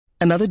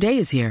Another day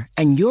is here,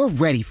 and you're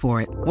ready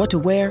for it. What to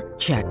wear?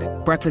 Check.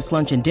 Breakfast,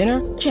 lunch, and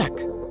dinner? Check.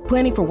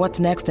 Planning for what's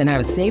next and how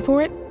to save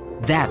for it?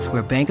 That's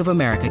where Bank of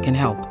America can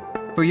help.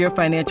 For your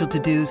financial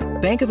to-dos,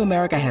 Bank of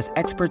America has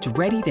experts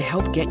ready to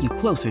help get you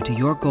closer to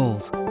your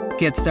goals.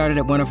 Get started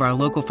at one of our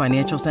local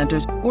financial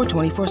centers or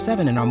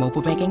 24/7 in our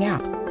mobile banking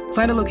app.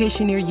 Find a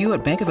location near you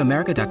at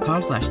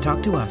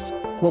bankofamerica.com/talktous.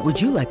 What would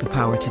you like the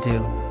power to do?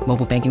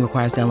 Mobile banking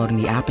requires downloading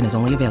the app and is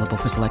only available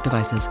for select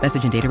devices.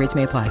 Message and data rates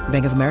may apply.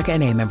 Bank of America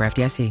N.A., member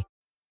FDIC.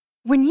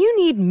 When you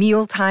need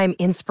mealtime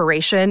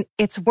inspiration,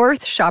 it's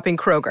worth shopping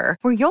Kroger,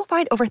 where you'll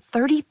find over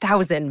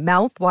 30,000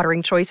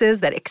 mouth-watering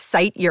choices that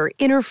excite your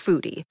inner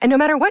foodie. And no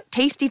matter what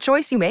tasty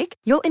choice you make,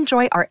 you'll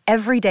enjoy our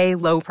everyday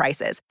low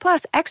prices,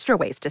 plus extra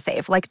ways to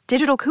save, like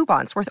digital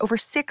coupons worth over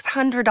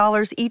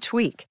 $600 each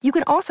week. You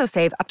can also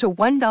save up to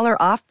 $1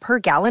 off per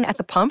gallon at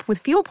the pump with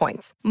fuel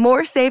points.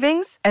 More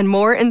savings and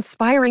more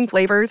inspiring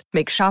flavors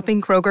make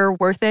shopping Kroger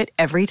worth it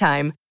every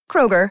time.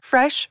 Kroger,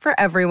 fresh for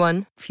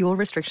everyone. Fuel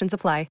restrictions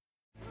apply.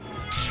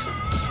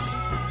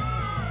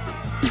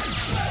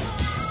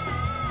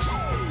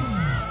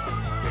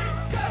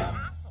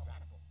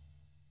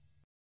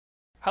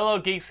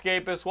 Hello,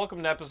 Geekscapists.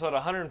 Welcome to episode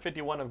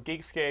 151 of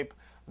Geekscape.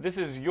 This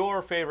is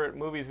your favorite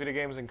movies, video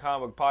games, and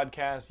comic book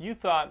podcast. You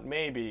thought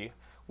maybe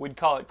we'd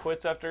call it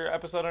quits after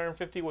episode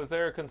 150. Was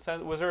there a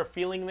consent? Was there a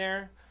feeling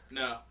there?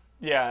 No.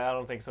 Yeah, I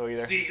don't think so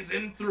either.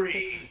 Season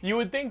 3. You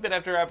would think that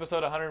after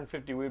episode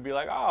 150, we'd be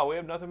like, "Oh, we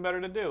have nothing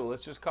better to do.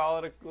 Let's just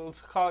call it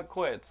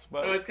quits."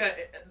 But it's kind of,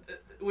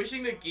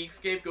 wishing that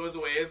Geekscape goes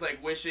away is like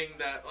wishing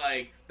that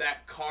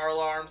that car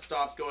alarm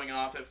stops going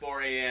off at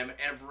 4 a.m.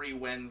 every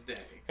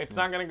Wednesday. It's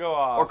not gonna go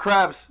off. Or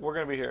crabs. We're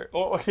gonna be here.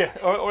 Or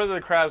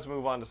the crabs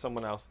move on to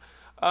someone else.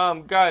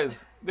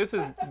 Guys, this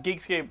is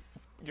Geekscape,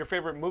 your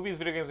favorite movies,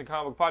 video games, and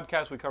comic book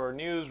podcast. We cover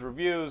news,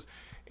 reviews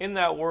in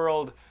that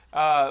world.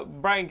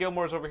 Brian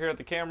Gilmore's over here at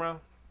the camera.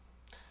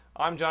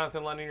 I'm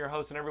Jonathan London, your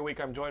host, and every week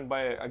I'm joined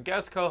by a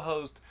guest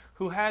co-host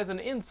who has an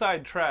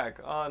inside track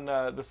on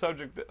the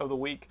subject of the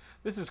week.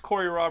 This is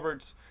Corey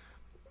Roberts,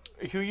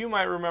 who you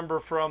might remember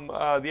from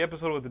the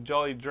episode with the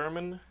Jolly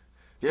German.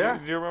 Yeah.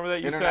 Do you remember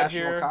that? You International sat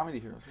here, Comedy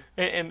Heroes.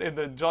 and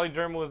the Jolly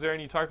German was there,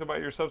 and you talked about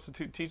your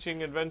substitute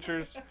teaching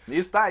adventures.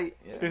 He's tight.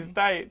 Yeah. It's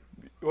tight.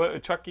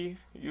 What, Chucky?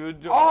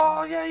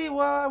 Oh, yeah,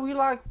 well,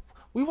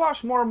 we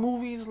watch more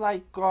movies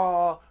like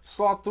Saw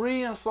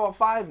 3 and Saw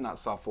 5, not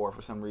Saw 4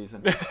 for some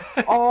reason.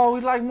 We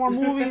like more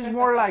movies,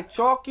 more like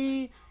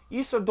Chucky,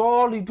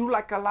 Isidore. He do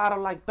like a lot of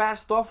like bad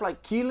stuff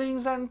like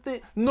killings and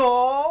things.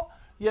 No!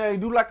 Yeah, he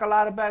do like a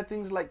lot of bad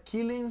things like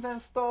killings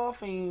and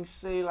stuff, and he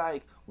say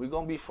like, we're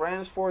gonna be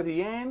friends for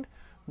the end,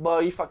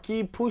 but if I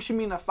keep pushing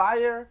me in the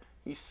fire,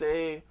 he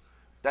say,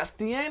 that's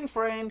the end,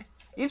 friend.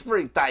 He's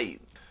pretty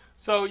tight.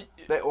 So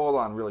hold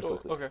on really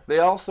quickly. Okay. They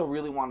also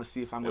really want to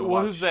see if I'm going to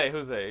watch. Who's they?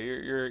 Who's they?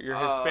 Your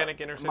Hispanic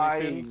inner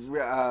city students?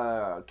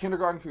 My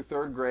kindergarten through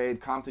third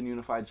grade, Compton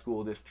Unified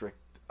School District,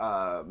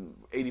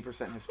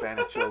 80%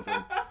 Hispanic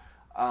children.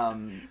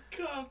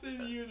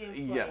 Compton Unified.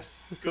 Yes.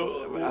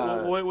 So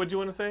what do you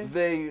want to say?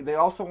 They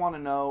also want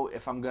to know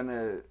if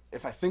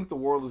I think the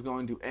world is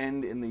going to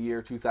end in the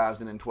year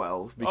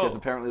 2012 because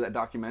apparently that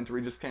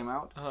documentary just came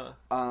out.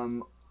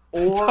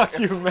 Or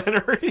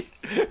documentary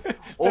that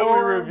we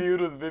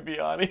reviewed with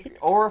Viviani.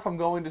 Or if I'm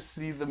going to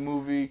see the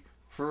movie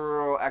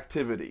For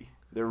Activity.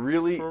 They're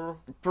really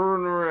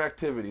For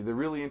Activity. They're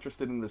really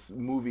interested in this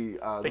movie.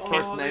 The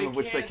first name of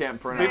which they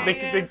can't pronounce.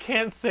 They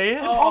can't say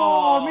it.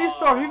 Oh,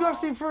 Mister, you gonna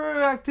see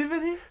For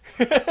Activity?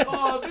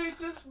 They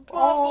just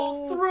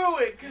bumble through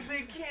it because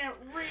they can't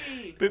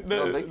read.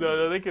 No,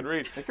 they can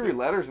read. They can read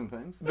letters and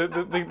things.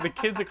 The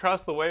kids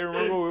across the way.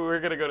 Remember, we were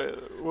gonna go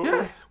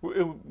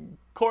to.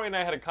 Corey and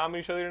I had a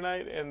comedy show the other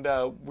night, and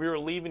we were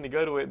leaving to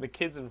go to it, and the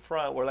kids in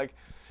front were like,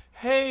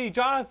 "Hey,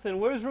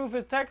 Jonathan, where's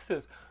Rufus,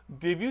 Texas?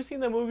 Have you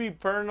seen the movie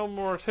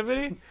Paranormal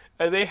Activity?"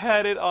 And they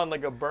had it on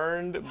like a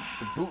burned... The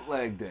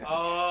bootleg disc.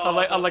 on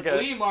like a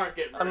flea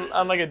market version.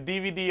 On like a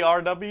DVD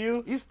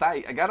RW. He's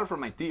tight. I got it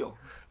from my tío.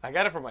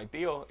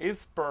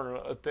 It's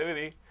Paranormal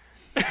Activity.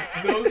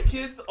 Those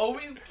kids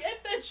always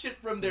get that shit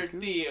from their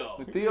tío.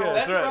 The tío. Yeah,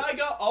 That's right. where I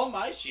got all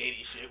my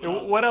shady shit.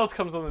 What else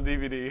comes on the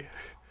DVD?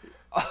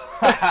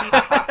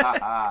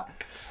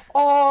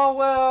 Oh,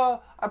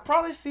 well, I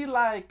probably see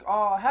like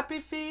Happy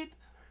Feet,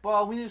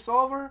 but when it's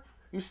over,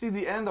 you see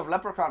the end of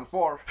Leprechaun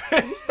 4.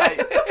 He's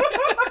tight.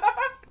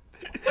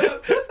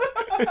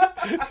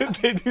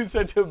 They do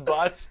such a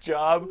botched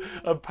job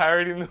of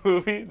parodying the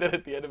movie that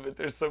at the end of it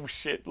there's some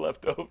shit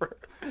left over.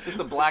 Just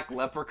a black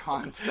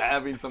leprechaun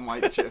stabbing some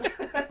white chick.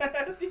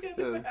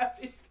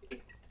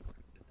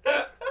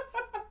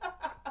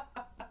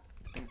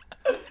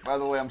 By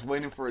the way, I'm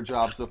waiting for a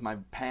job, so if my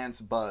pants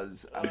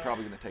buzz, I'm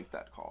probably going to take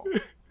that call.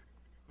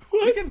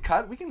 What? We can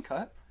cut. You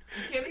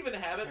can't even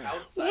have it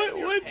outside of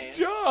your pants.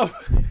 Job?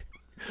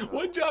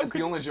 What job? It's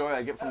the only joy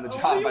I get from the What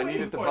are job. you I need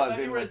waiting it to for? buzz I thought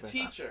in. you were a right there.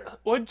 teacher.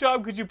 What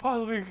job could you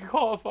possibly be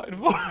qualified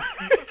for?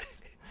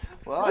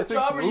 Well, I What think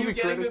job are you movie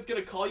getting critic. that's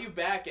going to call you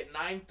back at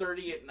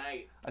 9:30 at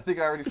night? I think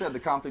I already said the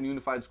Compton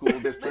Unified School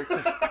District.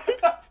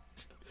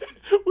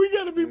 We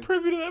gotta be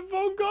privy to that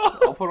phone call.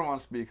 I'll put him on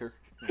speaker.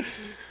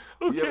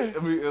 Okay. Yeah,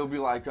 it'll be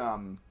like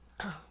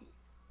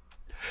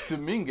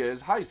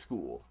Dominguez High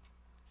School.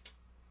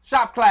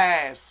 Shop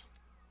class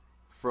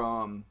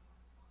from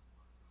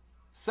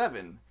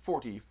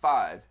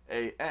 7:45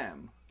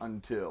 a.m.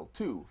 until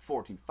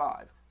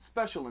 2:45.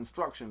 Special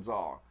instructions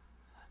are: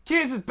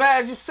 kids is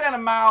bad, you send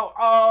them out.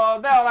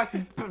 They don't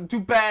like to do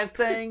bad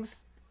things.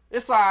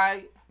 It's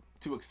alright.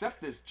 To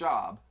accept this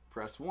job,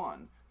 press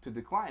 1. To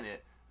decline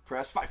it,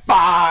 press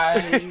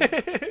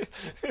 5.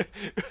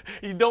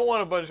 You don't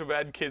want a bunch of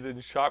bad kids in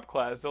shop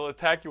class. They'll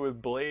attack you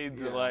with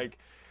blades and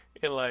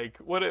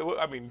what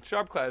I mean,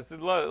 shop class.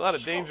 There's a lot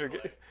of danger.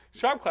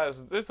 Shop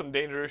class. There's some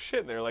dangerous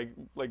shit in there, like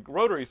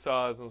rotary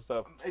saws and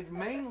stuff.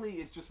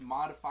 It's just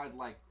modified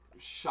like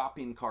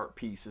shopping cart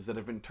pieces that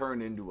have been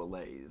turned into a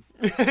lathe.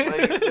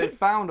 They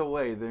found a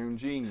way. They're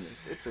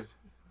ingenious.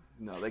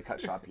 No, they cut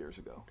shop years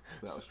ago.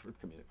 That was for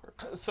comedic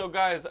purposes. So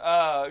guys,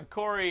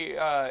 Corey,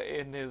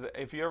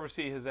 if you ever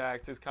see his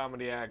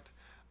comedy act,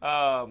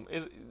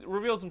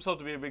 reveals himself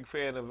to be a big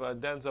fan of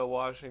Denzel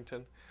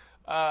Washington.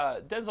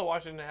 Denzel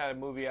Washington had a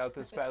movie out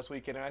this past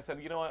weekend, and I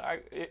said, you know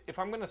what, if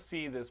I'm going to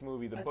see this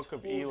movie, The Book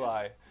of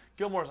Eli,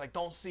 Gilmore's like,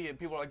 don't see it.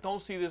 People are like,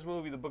 don't see this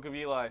movie, The Book of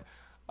Eli.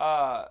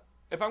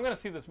 If I'm going to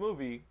see this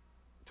movie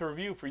to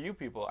review for you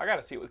people, I got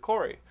to see it with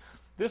Corey.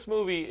 This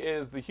movie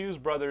is the Hughes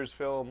brothers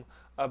film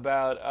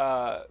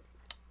about,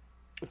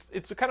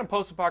 it's kind of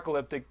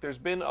post-apocalyptic. There's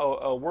been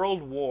a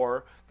world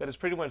war that has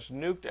pretty much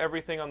nuked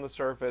everything on the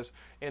surface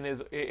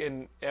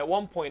and at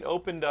one point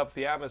opened up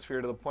the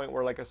atmosphere to the point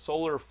where like a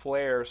solar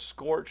flare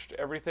scorched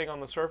everything on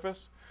the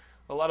surface.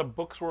 A lot of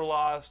books were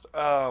lost.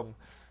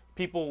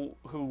 People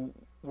who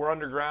were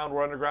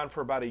underground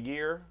for about a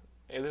year.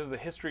 And this is the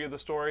history of the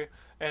story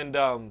and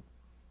of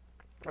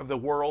the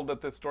world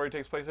that this story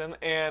takes place in.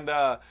 And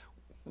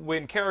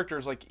when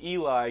characters like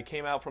Eli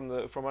came out from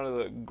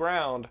under the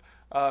ground,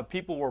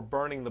 people were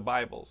burning the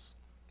Bibles,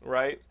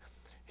 right?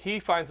 He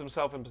finds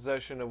himself in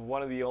possession of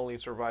one of the only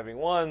surviving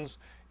ones,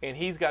 and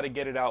he's got to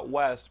get it out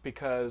west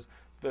because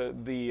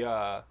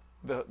the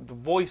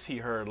voice he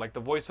heard, like the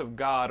voice of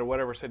God or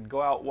whatever, said,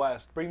 go out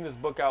west, bring this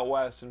book out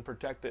west and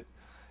protect it.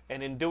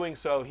 And in doing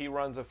so, he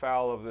runs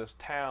afoul of this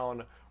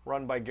town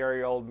run by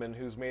Gary Oldman,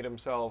 who's made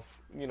himself,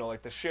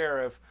 like the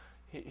sheriff.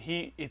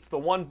 It's the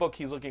one book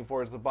he's looking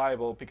for is the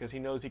Bible because he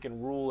knows he can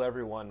rule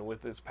everyone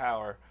with his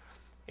power.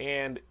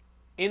 And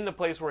in the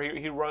place where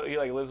he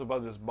like lives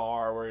above this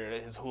bar where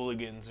his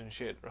hooligans and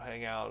shit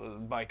hang out,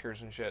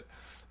 bikers and shit.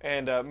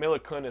 And Mila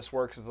Kunis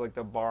works as like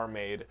the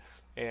barmaid.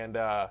 And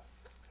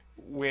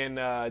when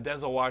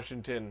Denzel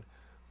Washington,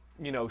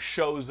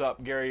 shows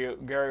up, Gary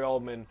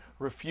Oldman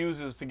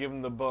refuses to give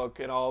him the book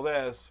and all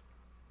this.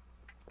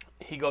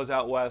 He goes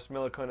out west.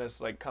 Mila Kunis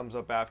like comes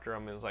up after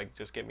him and is like,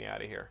 just get me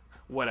out of here.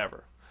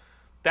 Whatever.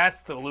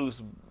 That's the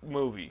loose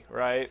movie,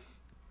 right?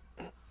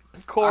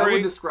 Corey, I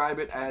would describe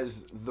it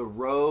as The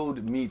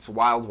Road meets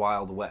Wild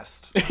Wild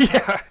West.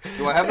 Yeah.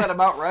 Do I have that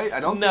about right? I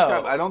don't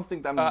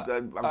think I've got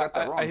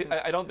that wrong.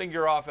 I don't think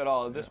you're off at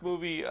all. This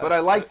movie, but I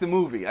like the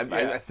movie.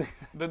 I think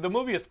the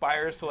movie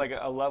aspires to like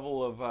a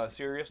level of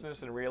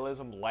seriousness and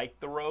realism, like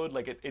The Road.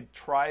 Like it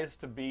tries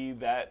to be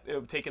that,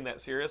 taking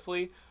that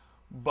seriously,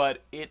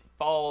 but it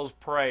falls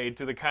prey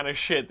to the kind of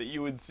shit that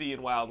you would see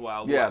in Wild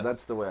Wild West. Yeah,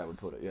 that's the way I would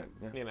put it.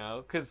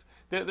 Yeah. Because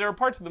there are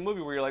parts of the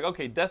movie where you're like,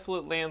 okay,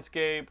 desolate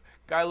landscape,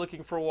 guy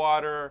looking for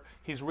water,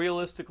 he's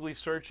realistically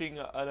searching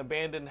an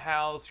abandoned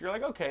house. You're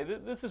like, okay,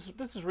 this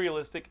is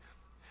realistic.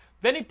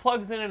 Then he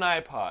plugs in an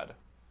iPod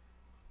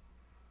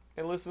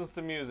and listens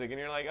to music, and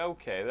you're like,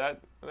 okay,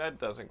 that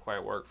doesn't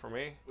quite work for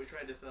me. We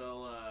tried to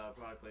sell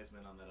product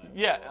placement on that iPod.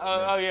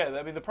 Yeah, yeah.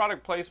 I mean, the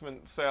product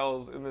placement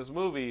sales in this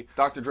movie.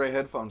 Dr. Dre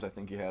headphones, I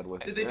think you had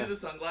with. Did they do the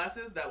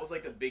sunglasses? That was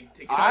like the big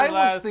ticket.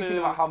 I was thinking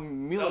about how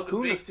Mila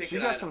Kunis, she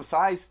got item. some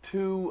size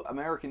 2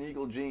 American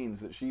Eagle jeans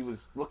that she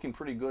was looking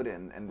pretty good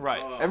in, and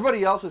right.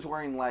 Everybody else is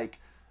wearing like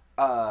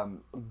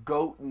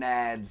goat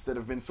nads that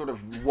have been sort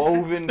of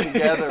woven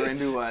together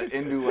into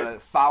a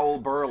foul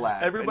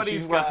burlap.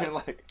 Everybody's wearing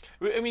like.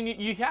 I mean,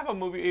 you have a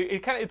movie.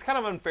 It's kind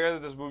of unfair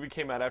that this movie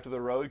came out after The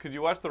Road, because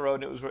you watch The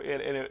Road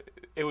and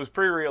it was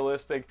pretty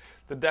realistic.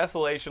 The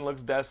desolation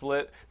looks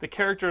desolate. The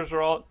characters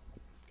are all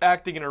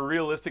acting in a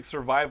realistic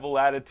survival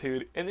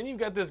attitude, and then you've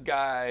got this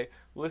guy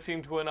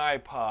listening to an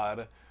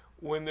iPod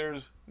when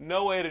there's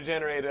no way to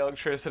generate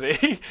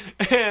electricity,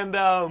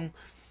 and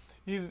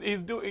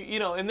he's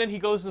doing, and then he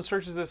goes and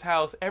searches this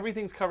house.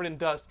 Everything's covered in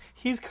dust.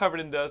 He's covered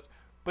in dust,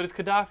 but his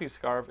Gaddafi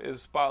scarf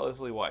is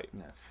spotlessly white.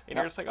 Yeah. And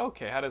you're just like,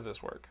 okay, how does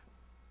this work?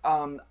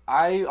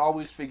 I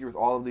always figure with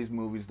all of these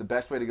movies, the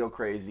best way to go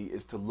crazy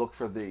is to look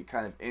for the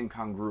kind of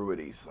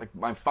incongruities. Like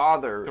my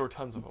father there were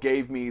tons of them.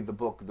 Gave me the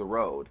book The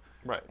Road,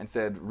 right, and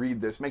said, read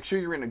this. Make sure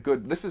you're in a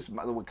good. This is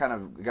the kind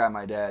of guy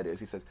my dad is.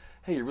 He says,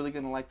 hey, you're really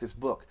gonna like this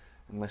book.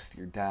 Unless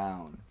you're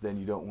down, then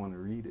you don't want to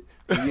read it.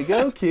 There you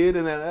go, kid.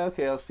 And then,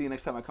 okay, I'll see you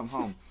next time I come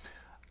home.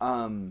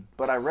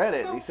 But I read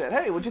it, and he said,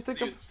 hey, what'd you think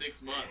see of... you in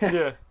 6 months.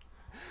 Yeah.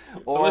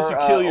 Or, unless you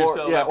kill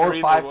yourself. Or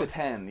either 5 one. to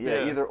 10.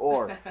 Yeah, either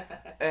or.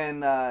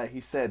 And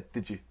he said,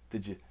 did you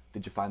did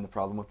you find the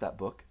problem with that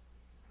book?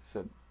 I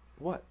said,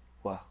 what?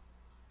 Well,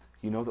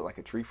 you know that like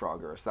a tree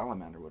frog or a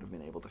salamander would have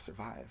been able to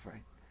survive,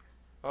 right?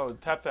 Oh,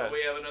 tap that.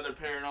 We have another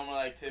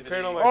paranormal activity.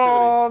 Paranormal activity.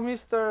 Oh,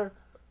 Mister,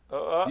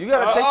 you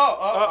gotta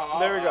take.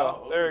 There we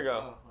go. There we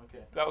go.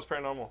 Okay. That was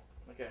paranormal.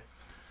 Okay.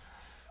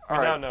 All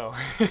right. Now no.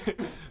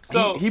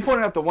 So he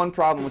pointed out the one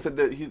problem was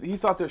that he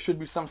thought there should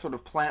be some sort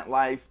of plant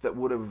life that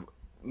would have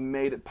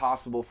made it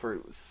possible for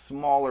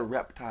smaller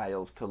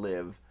reptiles to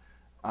live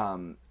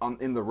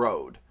in the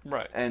road.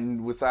 Right.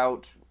 And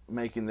without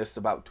making this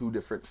about two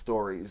different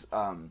stories,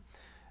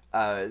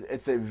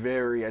 it's a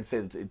very, I'd say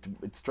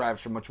it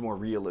strives for much more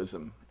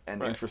realism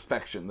and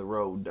introspection. The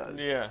road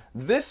does. Yeah.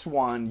 This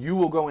one, you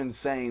will go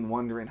insane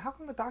wondering, how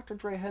come the Dr.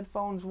 Dre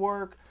headphones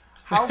work?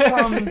 How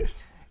come,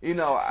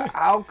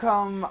 how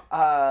come...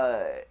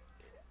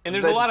 and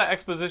there's a lot of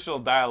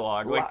expositional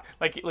dialogue,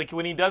 like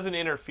when he doesn't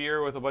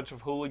interfere with a bunch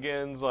of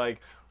hooligans,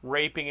 like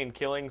raping and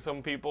killing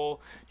some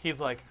people. He's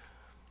like,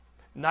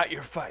 "Not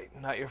your fight,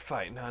 not your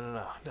fight.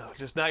 No,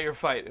 just not your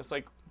fight." It's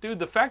like, dude,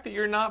 the fact that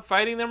you're not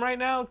fighting them right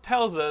now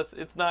tells us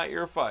it's not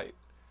your fight.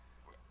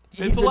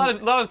 It's a lot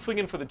of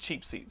swinging for the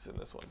cheap seats in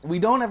this one. We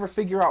don't ever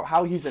figure out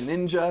how he's a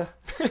ninja.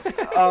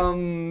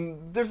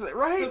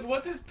 Because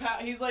what's his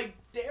he's like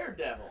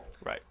Daredevil.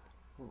 Right.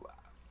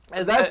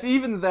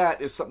 That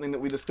is something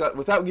that we discussed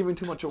without giving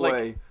too much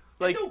away.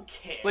 I don't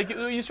care. Like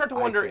you start to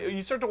wonder.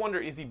 You start to wonder: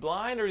 is he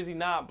blind or is he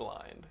not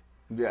blind?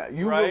 Yeah,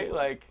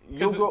 Like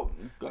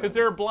because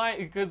they're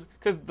blind. Because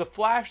the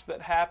flash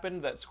that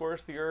happened that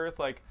scorched the earth,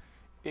 like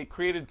it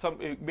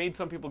made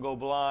some people go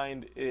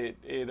blind.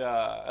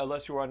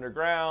 Unless you were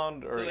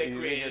underground or. So they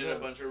created a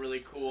bunch of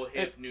really cool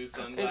hip new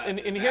sunglasses.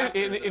 And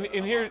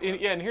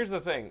here's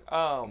the thing.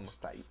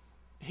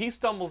 He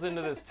stumbles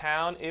into this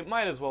town. It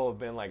might as well have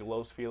been like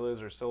Los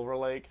Feliz or Silver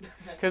Lake,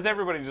 because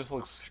everybody just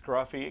looks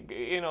scruffy.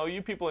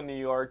 You people in New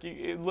York,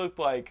 it looked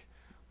like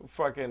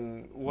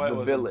fucking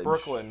Village.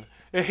 Brooklyn.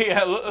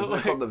 Yeah, is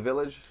it called the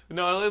Village?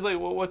 No, like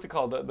what's it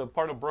called? The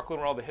part of Brooklyn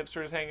where all the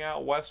hipsters hang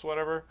out, West,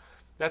 whatever.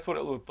 That's what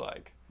it looked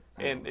like,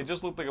 and it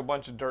just looked like a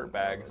bunch of dirt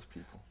bags.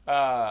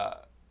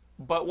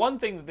 But one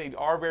thing that they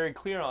are very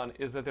clear on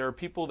is that there are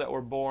people that were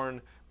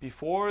born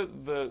before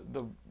the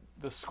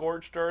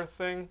scorched earth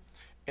thing.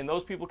 And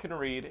those people can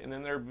read, and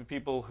then there are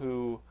people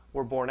who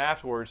were born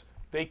afterwards.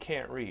 They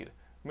can't read.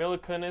 Mila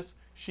Kunis,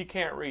 she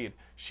can't read.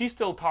 She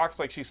still talks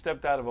like she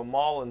stepped out of a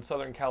mall in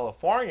Southern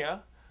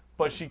California,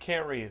 but she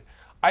can't read.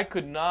 I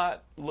could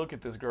not look at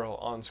this girl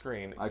on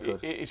screen. I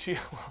could. She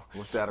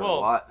looked at her a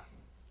lot.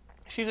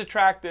 She's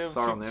attractive.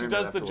 She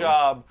does the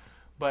job,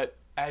 but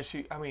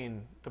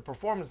the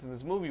performance in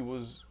this movie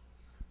was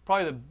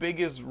probably the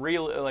biggest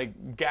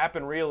gap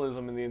in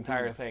realism in the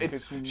entire thing.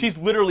 'Cause she's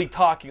literally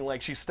talking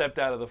like she stepped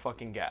out of the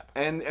fucking Gap.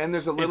 And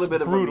there's a little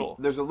bit brutal.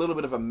 There's a little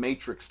bit of a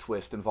Matrix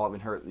twist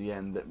involving her at the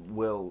end that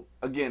will,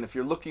 again, if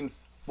you're looking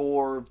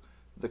for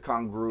the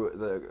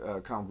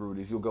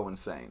congruities, you'll go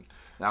insane.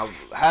 Now,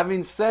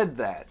 having said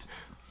that,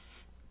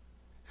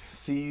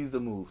 see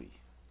the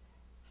movie.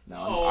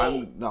 Now,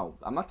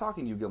 I'm not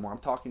talking to you, Gilmore. I'm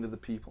talking to the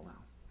people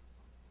now.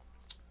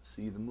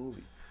 See the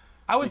movie.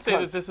 I would say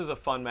that this is a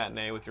fun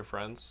matinee with your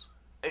friends.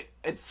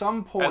 At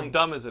some point... As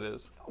dumb as it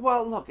is.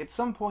 Well, look, at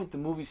some point the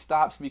movie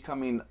stops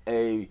becoming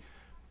a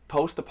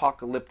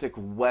post-apocalyptic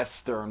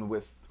Western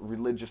with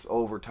religious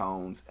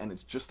overtones, and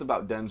it's just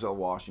about Denzel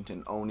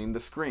Washington owning the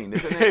screen,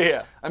 isn't it?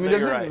 Yeah. I mean,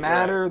 does it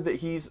matter that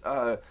he's,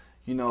 a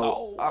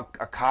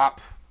cop?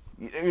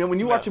 When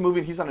you watch a movie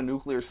and he's on a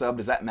nuclear sub,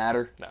 does that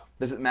matter? No.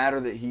 Does it matter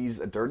that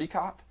he's a dirty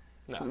cop?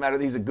 No. Does it matter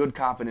that he's a good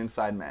cop and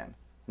inside man?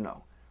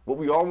 No. What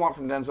we all want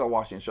from Denzel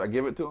Washington, should I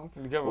give it to him?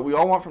 What we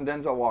all want from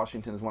Denzel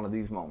Washington is one of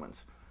these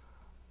moments.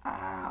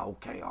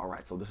 Okay, all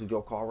right, so this is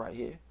your car right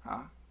here,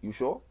 huh? You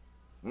sure?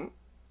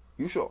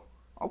 You sure?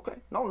 Okay,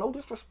 no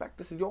disrespect,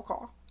 this is your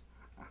car.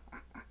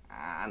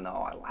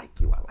 No, I like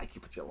you,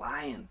 but you're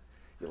lying.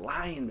 You're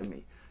lying to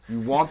me.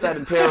 You want that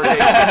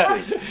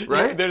interrogation scene,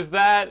 right? There's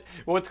that.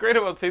 What's great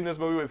about seeing this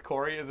movie with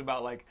Corey is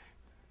about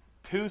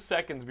 2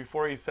 seconds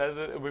before he says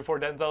it, before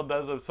Denzel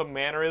does some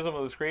mannerism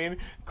on the screen,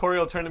 Corey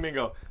will turn to me and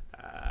go,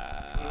 no.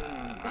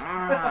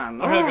 I'm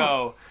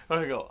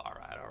gonna go, all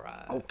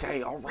right.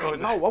 Okay, all right.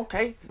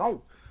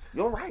 No,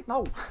 you're right.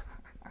 No.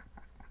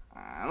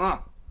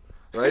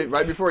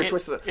 Right before he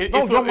twists it.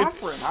 No, you're my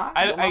friend, huh?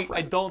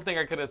 I don't think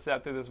I could have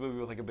sat through this movie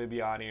with a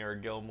Bibiani or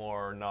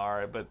Gilmore or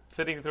Nar, but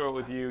sitting through it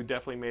with you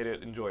definitely made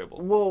it enjoyable.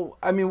 Well,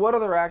 I mean, what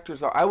other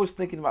actors are? I was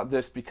thinking about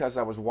this because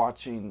I was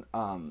watching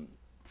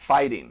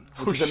Fighting,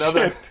 which is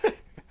another.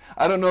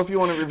 I don't know if you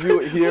want to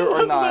review it here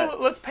or not.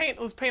 Let's paint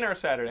our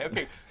Saturday.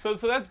 Okay, so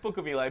that's Book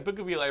of Eli. Book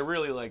of Eli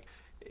really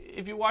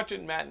if you watch it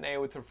in matinee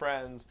with your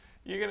friends,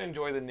 you're gonna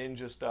enjoy the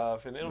ninja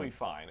stuff and it'll be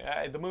fine.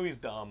 The movie's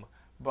dumb,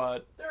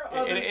 but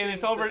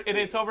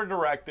it's over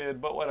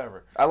directed, but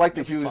whatever. I like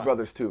the Hughes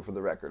brothers too, for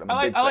the record.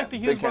 I like the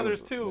Hughes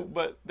brothers too,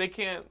 but they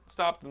can't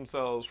stop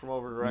themselves from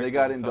over directing. They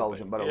got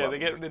indulgent, but they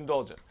get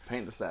indulgent.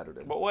 Paint the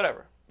Saturday. But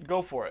whatever,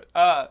 go for it.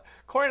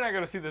 Corey and I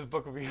go to see this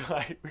Book of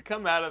Eli. We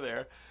come out of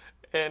there.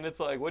 And it's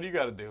like, what do you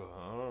got to do?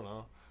 I don't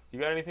know. You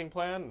got anything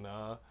planned?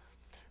 Nah.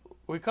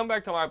 we come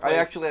back to my place. I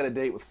actually had a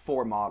date with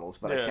 4 models,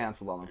 but I Yeah.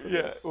 canceled on them for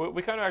Yeah, this.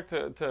 we come back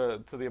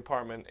to the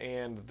apartment,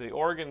 and the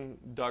Oregon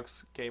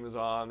Ducks game is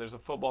on. There's a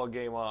football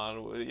game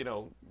on. You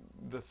know,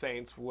 the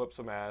Saints whoop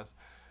some ass,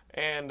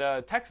 and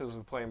Texas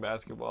was playing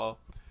basketball.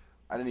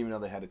 I didn't even know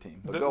they had a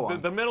team, but go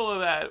on. The middle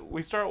of that,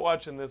 we start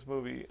watching this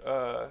movie.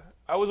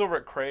 I was over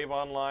at Crave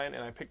online,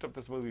 and I picked up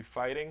this movie,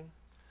 Fighting,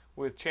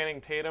 with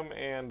Channing Tatum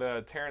and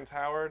Terrence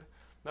Howard.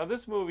 Now,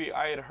 this movie,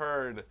 I had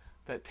heard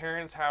that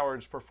Terrence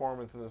Howard's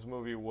performance in this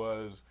movie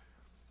was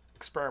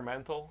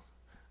experimental.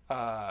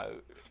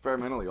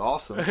 Experimentally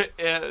awesome.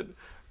 And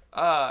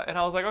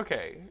I was like,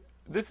 okay,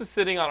 this is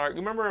sitting on our.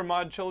 Remember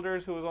Ahmad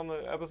Childers, who was on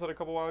the episode a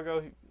couple while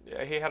ago?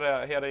 He had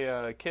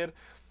a kid.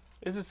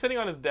 This is sitting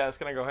on his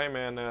desk, and I go, hey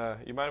man,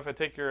 you mind if I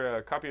take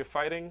your copy of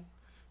Fighting?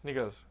 And he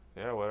goes,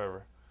 yeah,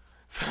 whatever.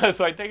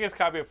 So I take his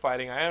copy of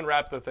Fighting, I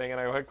unwrap the thing, and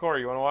I go, hey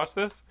Corey, you want to watch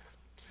this?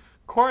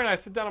 Corey and I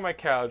sit down on my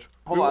couch.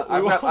 Hold on,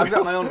 I've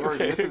got my own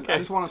version. Okay. I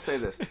just want to say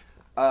this.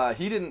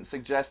 He didn't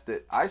suggest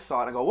it. I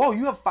saw it. I go, whoa,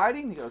 you have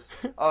Fighting? He goes,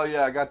 oh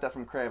yeah, I got that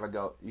from Crave.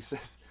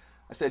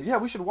 I said, yeah,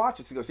 we should watch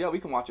it. He goes, yeah, we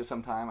can watch it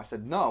sometime. I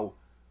said, no,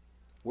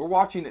 we're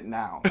watching it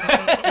now.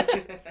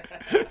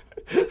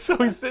 So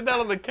we sit down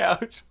on the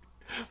couch.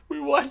 We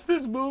watch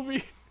this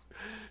movie.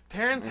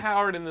 Terrence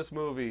Howard in this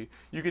movie,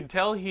 you can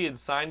tell he had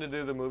signed to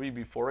do the movie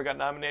before he got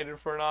nominated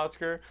for an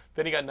Oscar.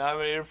 Then he got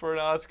nominated for an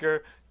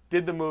Oscar,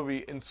 did the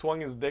movie, and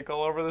swung his dick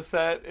all over the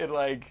set. It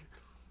like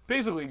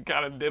basically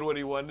kind of did what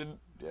he wanted.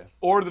 Yeah.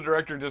 Or the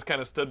director just kind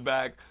of stood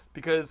back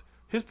because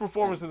his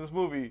performance in this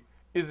movie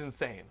is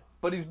insane.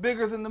 But he's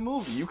bigger than the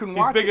movie. You can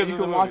watch it. You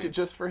can watch it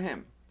just for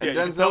him. And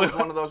Yeah, Denzel is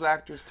one of those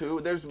actors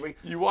too.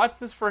 You watch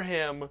this for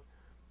him.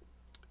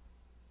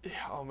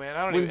 Oh man,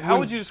 I don't even. How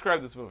would you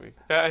describe this movie?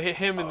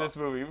 Him in this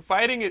movie,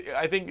 Fighting.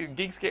 I think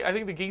Geekscape. I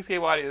think the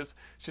Geekscape audience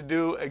should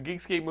do a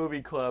Geekscape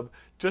movie club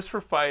just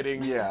for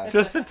Fighting. Yeah.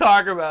 Just to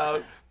talk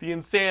about the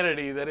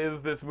insanity that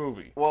is this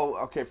movie. Well,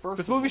 okay. First,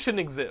 This movie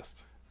shouldn't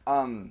exist.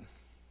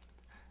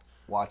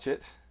 Watch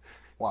it.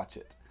 Watch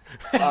it.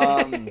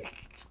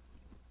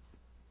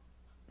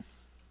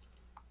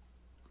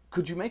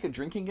 Could you make a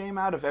drinking game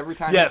out of every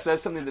time Yes, he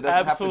says something that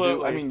doesn't have to do?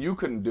 absolutely. I mean, you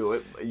couldn't do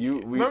it.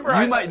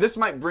 Remember, This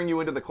might bring you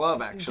into the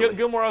club, actually.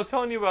 Gilmore, I was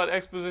telling you about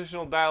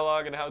expositional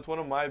dialogue and how it's one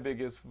of my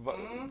biggest.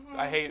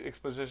 I hate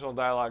expositional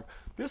dialogue.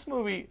 This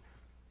movie.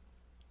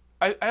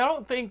 I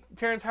don't think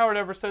Terrence Howard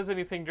ever says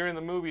anything during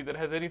the movie that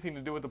has anything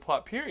to do with the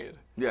plot, period.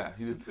 Yeah,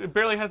 he did. It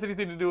barely has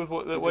anything to do with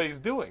what he's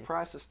doing.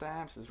 Price of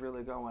stamps is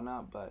really going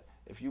up, but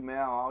if you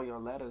mail all your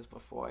letters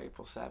before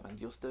April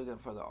 7th, you'll still get them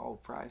for the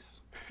old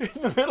price. In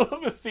the middle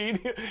of a scene,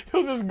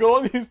 he'll just go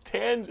on these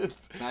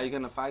tangents. Now you're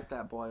going to fight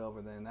that boy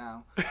over there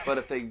now. But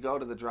if they go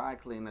to the dry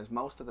cleaners,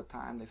 most of the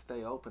time they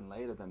stay open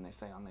later than they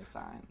say on their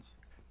signs.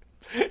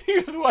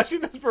 You're just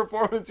watching this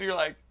performance, and you're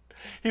like,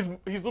 he's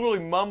literally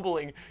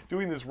mumbling,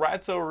 doing this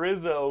Ratso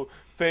Rizzo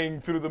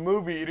thing through the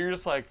movie, and you're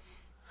just like,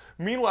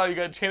 meanwhile, you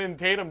got Channing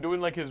Tatum doing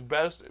like his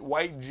best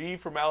white G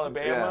from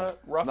Alabama.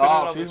 Roughing it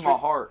on the she's street. my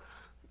heart.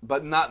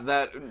 But not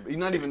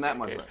even that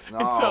much.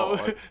 No.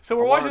 So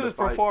we're I wanted watching to this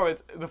fight.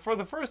 performance. For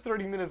the first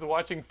 30 minutes of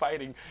watching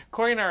Fighting,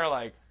 Corey and I are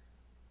like,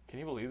 can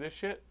you believe this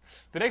shit?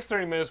 The next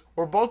 30 minutes,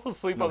 we're both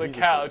asleep on the he's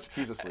couch. asleep.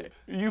 He's asleep.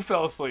 You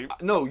fell asleep.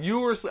 No, you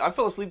were asleep. I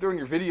fell asleep during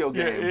your video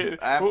game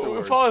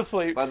afterwards. We fall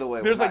asleep. By the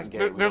way, there's we're like not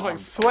gay. there's like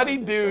sweaty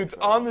dudes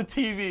on the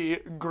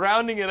TV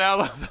grounding it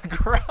out on the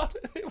ground.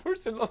 We're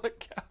sitting on the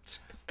couch.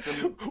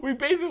 We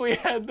basically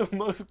had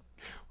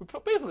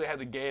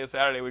the gayest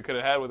Saturday we could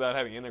have had without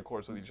having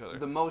intercourse with each other.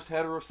 The most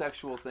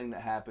heterosexual thing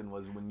that happened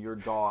was when your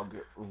dog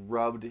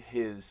rubbed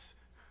his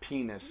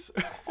penis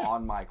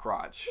on my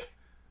crotch.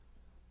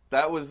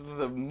 That was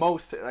the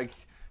most, like,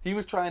 he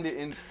was trying to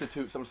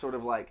institute some sort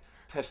of, like,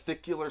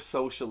 testicular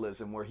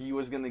socialism where he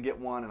was going to get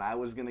one and I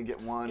was going to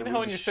get one. You and know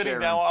we'd when you're be sitting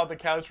sharing. down on the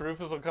couch,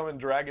 Rufus will come and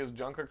drag his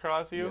junk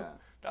across you? Yeah.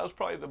 That was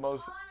probably the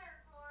most...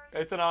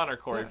 It's an honor,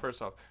 Corey,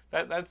 first off.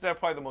 That's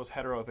probably the most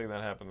hetero thing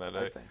that happened that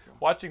day. I think so.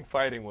 Watching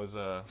Fighting was...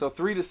 So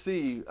 3 to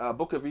see,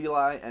 Book of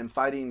Eli and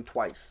Fighting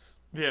twice.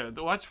 Yeah,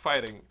 to watch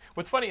Fighting.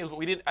 What's funny is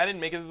I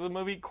didn't make it to the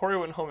movie. Corey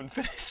went home and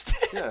finished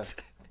it. Yeah.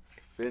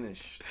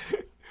 Finished.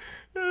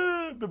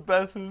 The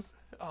best is...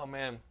 Oh,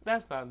 man,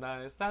 that's not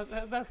nice. That's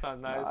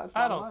not nice. that's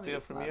I my don't money. steal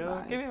It's from not you.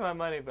 nice. Give me my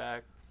money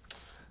back.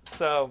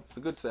 So... It's a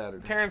good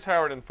Saturday. Terrence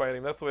Howard in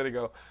Fighting, that's the way to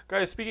go.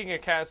 Guys, speaking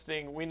of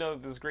casting, we know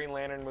that this Green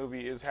Lantern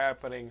movie is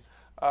happening.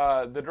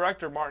 The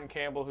director, Martin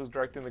Campbell, who's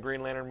directing the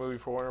Green Lantern movie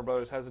for Warner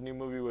Brothers, has a new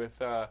movie with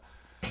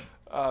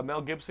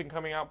Mel Gibson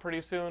coming out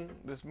pretty soon.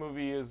 This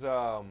movie is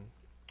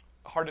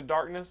Heart of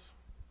Darkness,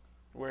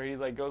 where he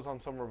like goes on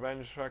some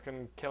revenge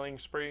fucking killing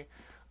spree.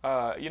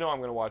 I'm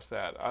gonna watch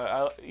that.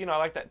 I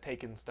like that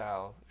Taken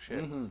style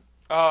shit.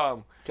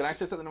 Mm-hmm. Can I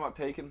say something about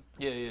Taken?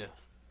 Yeah.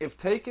 If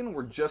Taken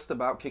were just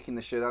about kicking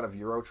the shit out of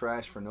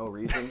Eurotrash for no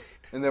reason,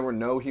 and there were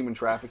no human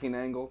trafficking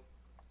angle,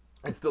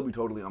 I'd still be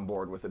totally on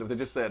board with it. If they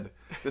just said,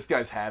 this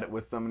guy's had it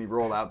with them, and he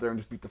rolled out there and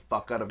just beat the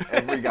fuck out of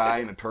every guy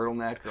in a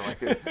turtleneck, or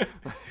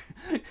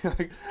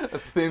like a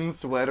thin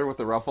sweater with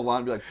a ruffle on,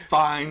 and be like,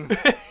 fine,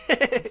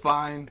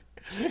 fine.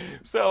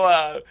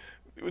 So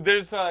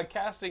there's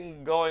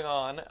casting going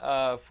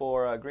on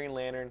for Green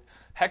Lantern.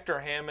 Hector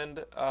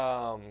Hammond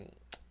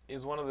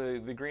is one of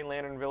the Green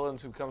Lantern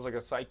villains who becomes like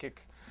a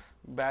psychic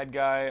bad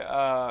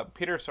guy.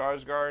 Peter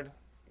Sarsgaard,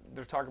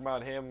 they're talking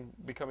about him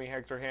becoming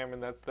Hector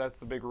Hammond. That's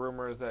the big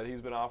rumor, is that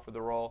he's been offered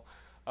the role.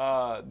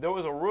 There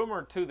was a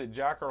rumor too that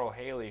Jack Earl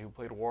Haley, who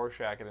played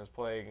Rorschach and is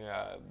playing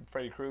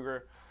Freddy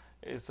Krueger,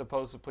 was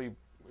supposedly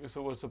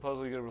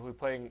going to be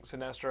playing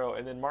Sinestro,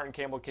 and then Martin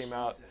Campbell came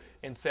out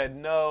and said,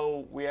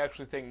 no, we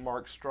actually think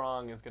Mark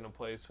Strong is going to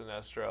play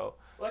Sinestro.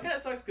 Well, that kind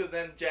of sucks, because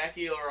then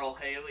Jackie Earl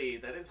Haley,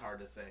 that is hard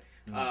to say,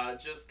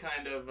 just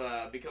kind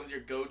of becomes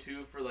your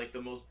go-to for like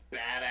the most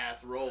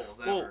badass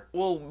roles ever.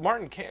 Well,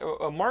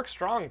 Mark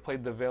Strong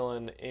played the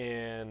villain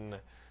in...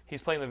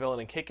 He's playing the villain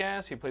in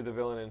Kick-Ass. He played the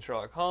villain in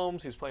Sherlock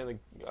Holmes. He's playing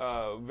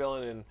the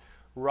villain in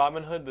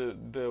Robin Hood,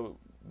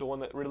 the one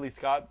that Ridley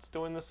Scott's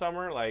doing this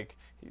summer. Like,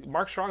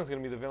 Mark Strong's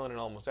going to be the villain in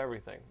almost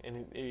everything.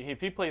 And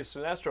if he plays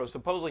Sinestro,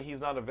 supposedly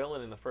he's not a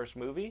villain in the first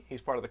movie. He's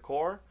part of the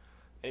core,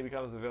 and he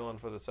becomes the villain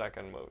for the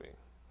second movie.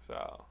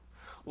 So,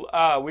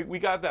 we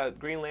got that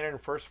Green Lantern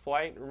First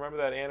Flight. Remember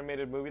that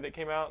animated movie that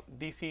came out?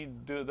 DC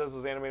does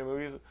those animated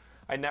movies.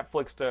 I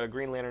Netflixed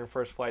Green Lantern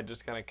First Flight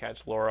just to kind of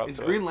catch Laura up. Is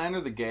Green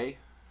Lantern the gay?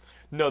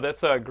 No,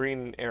 that's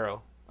Green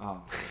Arrow.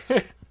 Oh.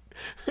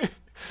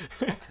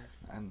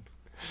 I'm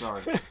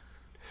sorry.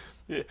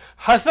 Yeah.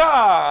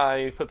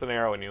 Huzzah! He puts an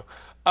arrow in you.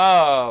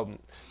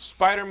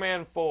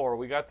 Spider-Man 4.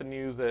 We got the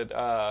news that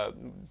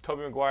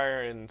Tobey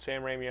Maguire and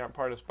Sam Raimi aren't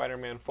part of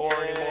Spider-Man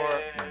 4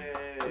 anymore.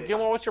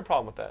 Gilmore, what's your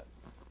problem with that?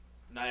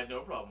 I have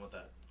no problem with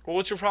that. Well,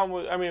 what's your problem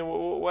with... I mean,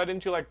 why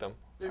didn't you like them?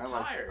 They're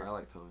tired. I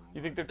like Tobey.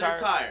 You think they're They're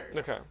tired? tired.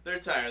 Okay. They're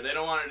tired. They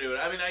don't want to do it.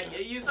 I mean,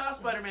 you saw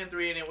Spider-Man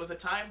 3, and it was a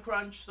time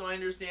crunch, so I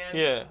understand.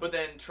 Yeah. But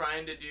then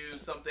trying to do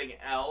something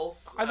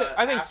else. I think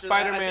after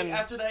Spider-Man... That, I think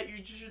after that,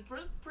 you should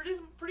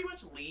pretty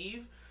much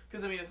leave.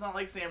 Because, I mean, it's not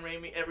like Sam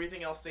Raimi...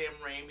 Everything else Sam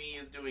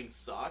Raimi is doing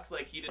sucks.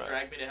 Like, he did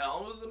Drag Me to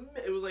Hell.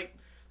 It was like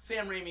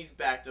Sam Raimi's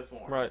back to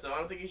form. Right. So I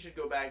don't think he should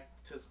go back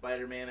to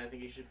Spider-Man. I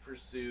think he should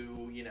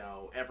pursue,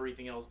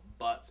 everything else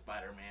but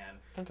Spider-Man.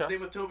 Okay.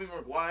 Same with Tobey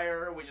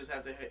Maguire. We just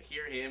have to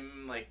hear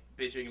him, like,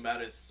 bitching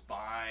about his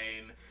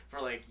spine for,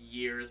 like,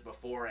 years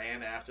before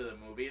and after the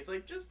movie. It's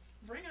like, just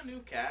bring a new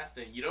cast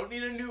in. You don't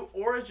need a new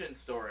origin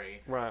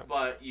story. Right.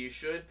 But you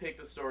should pick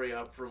the story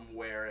up from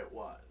where it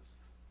was.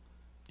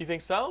 You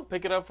think so?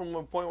 Pick it up from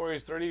a point where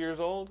he's 30 years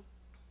old?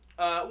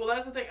 Well,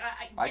 that's the thing.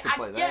 I can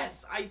play that.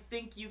 Yes, I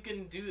think you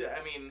can do that.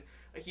 I mean,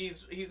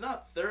 he's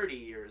not 30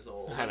 years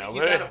old. I know,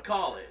 he's out of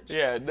college.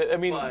 Yeah, I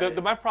mean,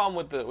 But- my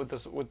problem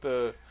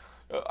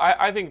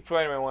I think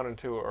Spider-Man 1 and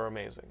 2 are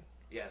amazing.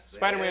 Yes.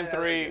 Spider-Man yeah,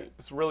 3 okay.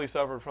 really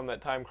suffered from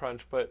that time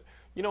crunch, but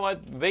you know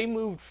what? They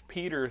moved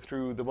Peter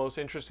through the most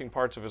interesting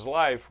parts of his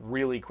life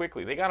really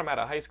quickly. They got him out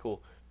of high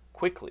school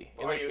quickly.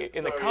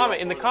 In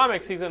the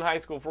comics, he's in high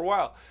school for a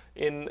while.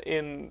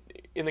 In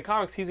the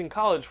comics, he's in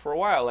college for a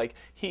while. Like,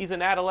 he's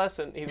an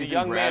adolescent. He's a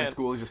young in grad man.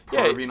 school, just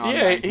perving on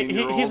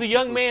 19-year-olds. He's a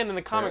young man in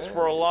the comics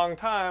for a long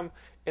time.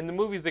 In the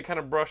movies, they kind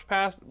of brush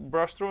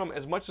through him.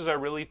 As much as I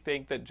really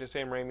think that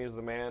Sam Raimi is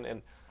the man,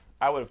 and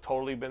I would have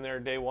totally been there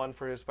day one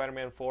for his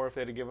Spider-Man 4 if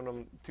they'd have given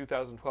him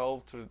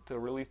 2012 to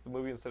release the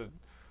movie instead of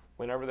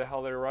whenever the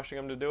hell they were rushing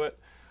him to do it.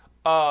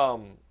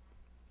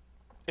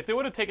 If they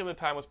would have taken the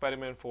time with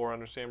Spider-Man 4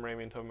 under Sam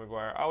Raimi and Tobey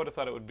Maguire, I would have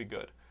thought it would be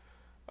good.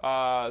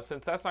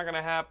 Since that's not going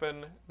to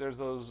happen, there's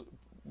those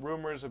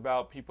rumors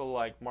about people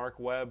like Mark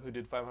Webb, who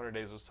did 500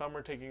 Days of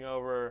Summer, taking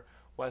over.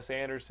 Wes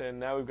Anderson.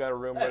 Now we've got a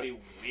rumor. That'd be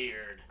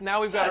weird.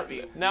 Now we've got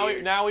now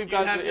we've You'd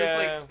got have just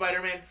like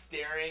Spider-Man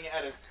staring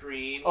at a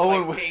screen,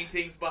 like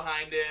paintings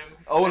behind him.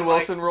 Owen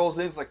Wilson rolls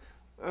in. It's like,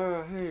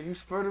 hey, you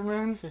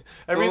Spider-Man?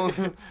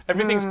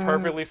 Everything's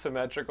perfectly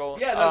symmetrical.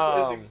 Yeah,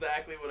 that's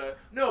exactly what I...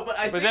 No, but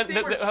I think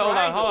they were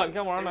trying. Hold on.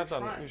 Come on, I'm not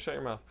done. You shut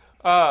your mouth.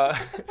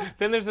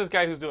 Then there's this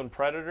guy who's doing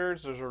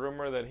Predators. There's a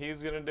rumor that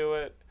he's going to do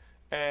it.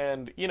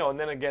 And, and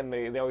then again,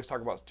 they always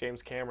talk about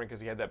James Cameron because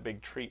he had that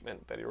big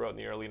treatment that he wrote in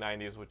the early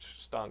 90s, which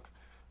stunk.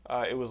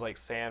 It was like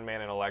Sandman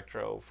and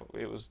Electro.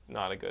 It was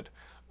not a good.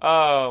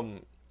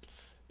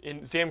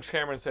 James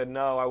Cameron said,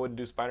 no, I wouldn't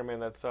do Spider-Man.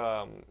 That's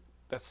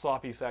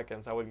sloppy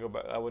seconds. I wouldn't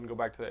go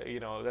back to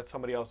that. That's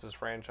somebody else's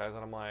franchise.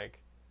 And I'm like,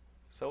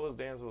 so was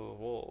Dances with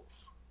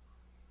Wolves.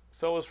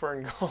 So was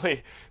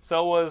Ferngully.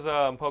 So was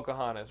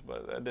Pocahontas,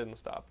 but that didn't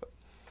stop it.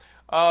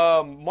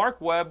 Mark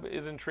Webb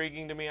is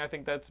intriguing to me. I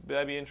think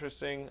that'd be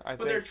interesting. But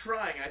they're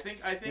trying. I think.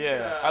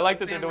 Yeah, I like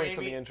that Sam they're doing Raimi,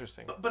 something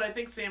interesting. But I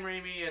think Sam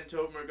Raimi and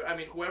Tobey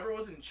Maguire, whoever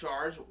was in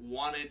charge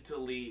wanted to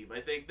leave. I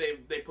think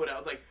they put out,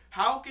 it's like,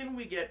 how can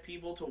we get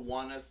people to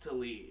want us to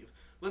leave?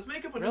 Let's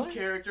make up a new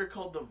character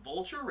called the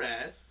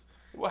Vulturess.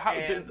 Well,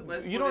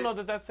 you don't know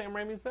that that's Sam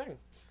Raimi's thing.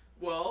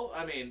 Well,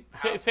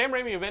 Sam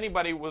Raimi, if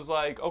anybody, was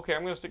like, okay,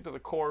 I'm going to stick to the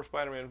core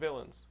Spider-Man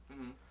villains.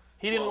 Mm-hmm.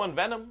 He didn't want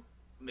Venom.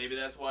 Maybe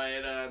that's why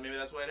it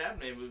happened.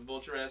 Maybe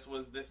Vulturess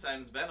was this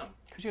time's Venom.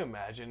 Could you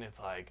imagine? It's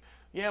like,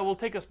 yeah, we'll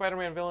take a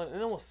Spider-Man villain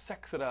and then we'll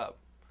sex it up.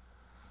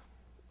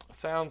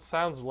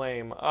 Sounds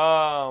lame.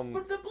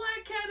 But the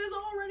Black Cat is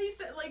already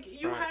said. Like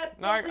you had.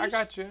 No, I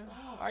got you.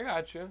 I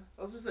got you.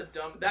 That was just a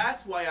dumb.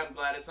 That's why I'm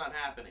glad it's not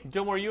happening.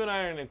 Gilmore, you and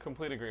I are in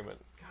complete agreement.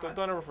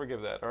 Don't ever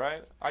forgive that, all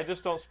right? I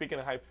just don't speak in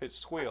a high-pitched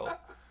squeal,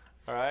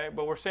 all right?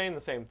 But we're saying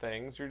the same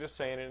things. You're just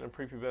saying it in a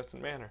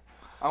prepubescent manner.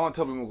 I want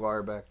Tobey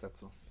Maguire back,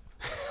 that's all.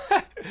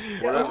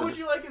 Yeah, who would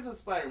you like as a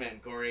Spider-Man,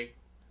 Corey?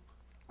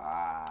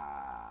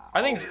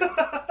 I think...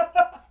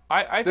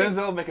 I think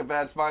Denzel would make a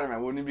bad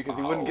Spider-Man, wouldn't he? Because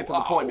he wouldn't get to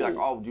the point and be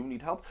like, oh, do you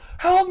need help?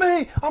 Help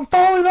me! I'm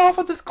falling off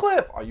of this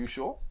cliff! Are you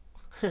sure?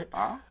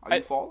 Are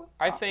you falling?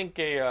 I think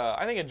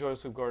a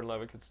Joseph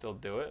Gordon-Levitt could still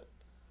do it.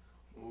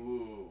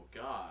 Ooh,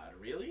 God,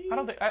 really?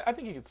 I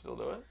think he could still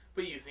do it.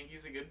 But you think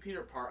he's a good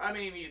Peter Parker? I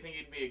mean, you think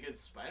he'd be a good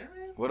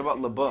Spider-Man? What about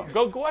LaBeouf?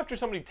 Go after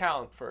somebody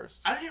talent first.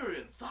 I never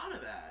even thought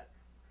of that.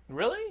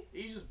 Really?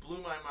 You just blew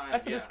my mind.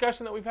 That's a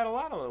discussion that we've had a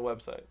lot on the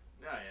website.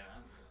 Oh,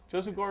 yeah.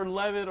 Joseph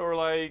Gordon-Levitt or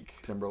like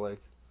Timberlake.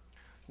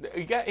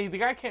 the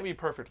guy can't be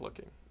perfect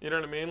looking. You know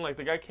what I mean? Like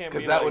the guy can't be.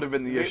 Because that would have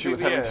been the issue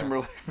with having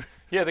Timberlake.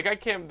 Yeah, the guy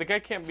can't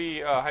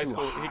be high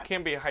school. He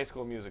can't be a high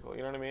school musical.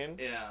 You know what I mean?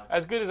 Yeah.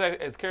 As good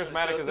as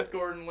charismatic as Joseph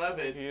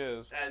Gordon-Levitt, he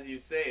is, as you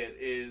say it,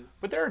 is.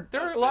 But there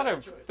are a lot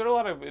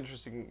of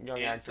interesting young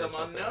and actors. some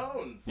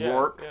unknowns. Yeah,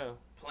 Rourke. yeah.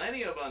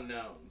 Plenty of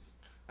unknowns.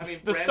 I mean,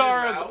 the Brandon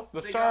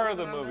star Routh, of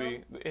the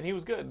movie, and he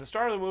was good. The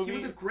star of the movie. He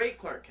was a great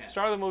Clark Kent.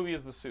 Star of the movie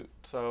is the suit,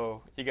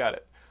 so you got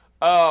it.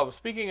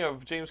 Speaking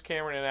of James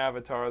Cameron and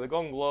Avatar, the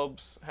Golden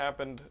Globes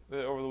happened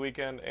over the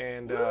weekend,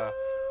 and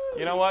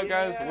you know what,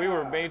 guys? We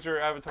were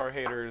major Avatar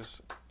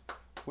haters.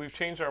 We've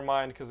changed our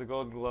mind because the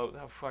Golden Globes.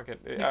 Oh, fuck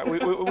it.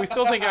 We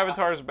still think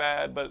Avatar is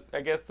bad, but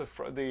I guess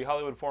the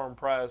Hollywood Foreign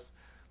Press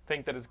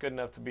think that it's good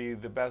enough to be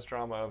the best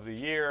drama of the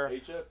year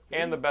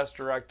and the best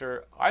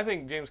director. I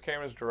think James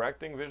Cameron's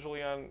directing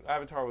visually on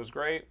Avatar was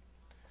great.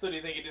 So do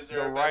you think he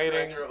deserved best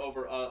director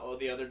over all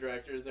the other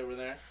directors that were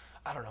there?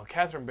 I don't know.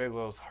 Catherine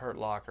Bigelow's Hurt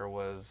Locker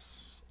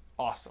was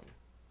awesome.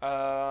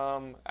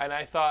 And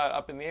I thought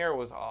Up in the Air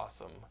was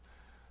awesome.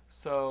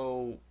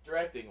 So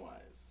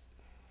directing-wise.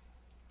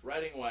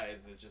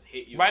 Writing-wise, it just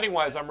hit you.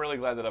 Writing-wise, I'm really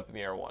glad that Up in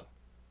the Air won.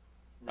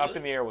 Really? Up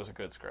in the Air was a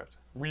good script.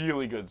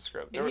 Really good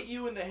script. It hit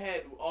you in the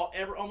head.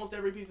 Almost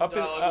every piece of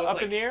dialogue was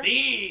like,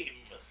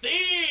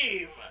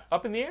 theme!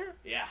 Up in the Air?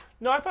 Yeah.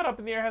 No, I thought Up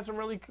in the Air had some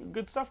really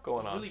good stuff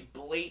going on. Really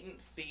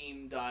blatant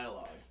theme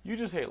dialogue. You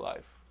just hate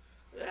life.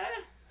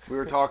 We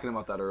were talking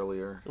about that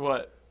earlier.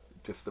 What?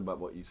 Just about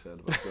what you said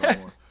about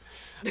Gilmore.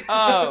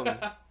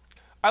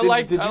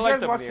 Did you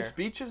guys watch the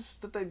speeches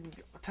that they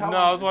tell? No,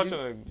 I was watching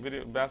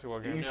a basketball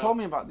game. You told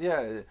me about, Go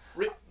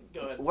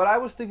ahead. What I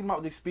was thinking about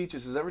with these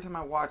speeches is every time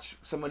I watch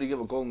somebody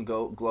give a Golden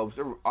Globes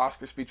or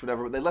Oscar speech,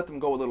 whatever, they let them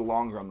go a little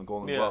longer on the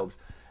Golden Globes.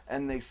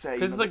 And they say...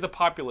 Because it's like the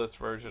populist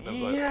version of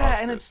like Oscars.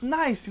 And it's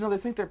nice. You know, they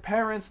thank their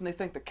parents and they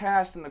thank the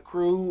cast and the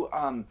crew.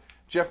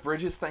 Jeff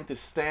Bridges thanked his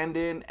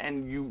stand-in,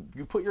 and you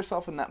put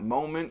yourself in that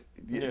moment.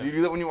 Do you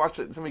do that when you watch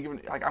somebody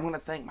giving, like, I'm going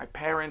to thank my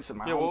parents and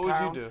my hometown? What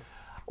would you do?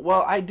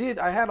 Well, I did.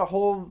 I had a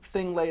whole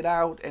thing laid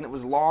out, and it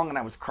was long, and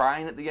I was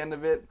crying at the end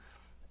of it.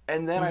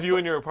 And then was you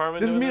in your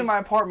apartment? This is me in my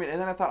apartment, and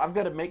then I thought, I've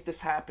got to make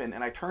this happen.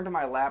 And I turned to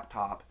my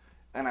laptop,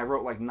 and I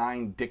wrote like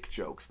 9 dick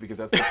jokes, because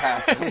that's the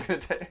path I'm going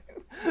to take.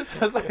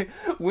 I was like,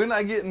 when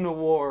I get an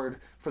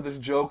award for this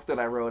joke that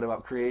I wrote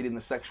about creating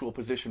the sexual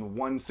position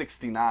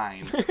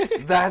 169,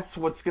 that's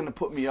what's going to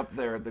put me up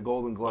there at the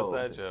Golden Globes.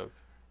 What's that joke?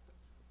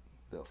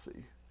 They'll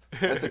see.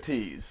 That's a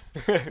tease.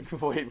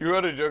 Wait. You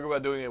wrote a joke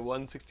about doing it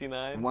 169?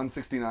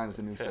 169 is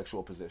the new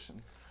sexual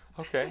position.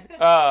 Okay.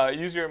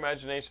 Use your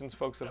imaginations,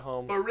 folks at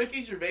home. But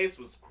Ricky Gervais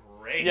was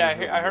great. Yeah,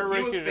 I heard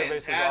Ricky Gervais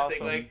was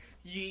fantastic. awesome. Like,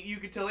 you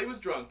could tell he was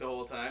drunk the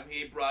whole time.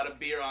 He brought a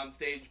beer on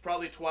stage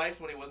probably twice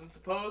when he wasn't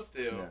supposed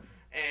to. Yeah.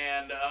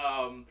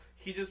 And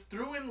he just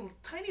threw in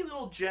tiny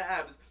little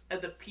jabs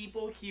at the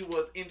people he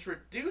was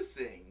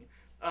introducing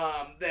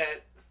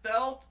that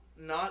felt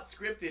not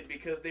scripted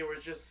because they were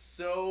just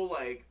so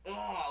like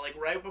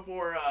right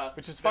before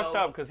which is fucked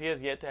up because he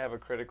has yet to have a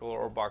critical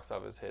or box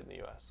office hit in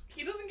the US.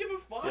 He doesn't give a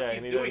fuck. Yeah,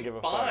 he's doing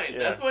fine. Yeah.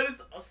 That's why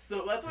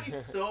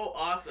he's so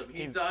awesome.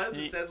 He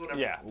says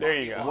whatever. Yeah, there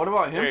you go. What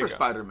about him for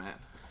Spider-Man?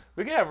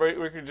 We could have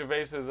Ricky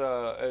Gervais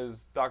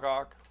as Doc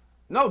Ock.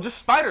 No, just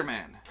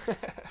Spider-Man.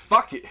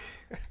 Fuck it.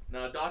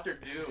 No, Dr.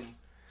 Doom.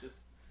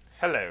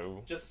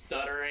 Hello. Just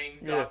stuttering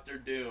Dr.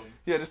 Doom.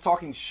 Yeah, just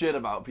talking shit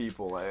about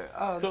people. Like,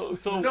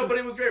 no, but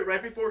it was great.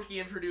 Right before he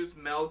introduced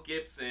Mel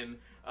Gibson,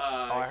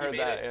 I heard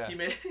that.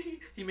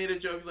 He made a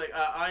joke. He's like,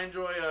 I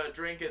enjoy a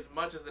drink as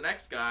much as the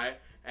next guy,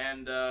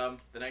 and the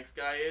next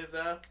guy is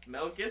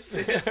Mel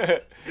Gibson.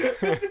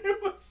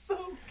 It was so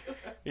good.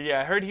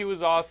 Yeah, I heard he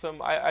was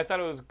awesome. I thought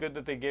it was good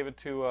that they gave it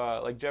to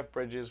like Jeff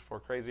Bridges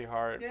for Crazy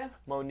Heart,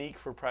 Monique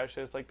for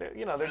Precious. Like they're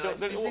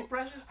Did you see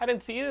Precious? I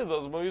didn't see either of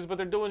those movies, but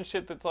they're doing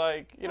shit that's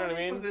like know what I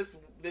mean. Was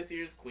this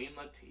year's Queen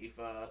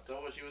Latifah? So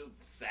she was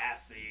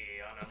sassy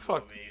on a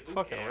movie. It's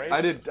fucking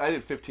racist. I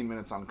did 15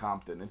 minutes on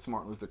Compton. It's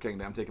Martin Luther King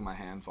Day. I'm taking my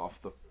hands off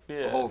the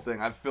whole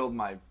thing. I've filled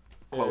my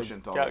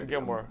quotient already.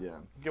 Gilmore,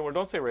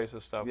 don't say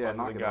racist stuff. Yeah,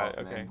 knock the it guy. off,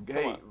 okay.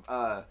 Man.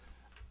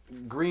 Hey,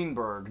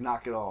 Greenberg,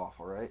 knock it off,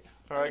 all right?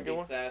 All right, I'd good be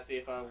one. sassy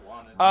if I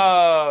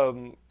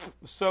wanted.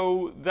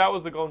 So that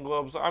was the Golden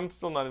Globes. I'm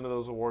still not into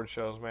those award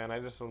shows, man. I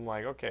just am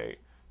like, okay,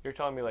 you're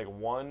telling me like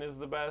one is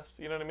the best.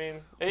 You know what I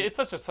mean? It's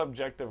such a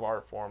subjective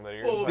art form that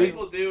you're. Well, just what like,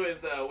 people do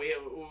is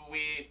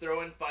we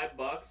throw in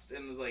 $5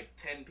 and there's like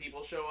 10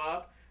 people show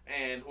up,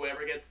 and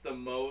whoever gets the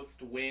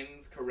most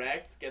wins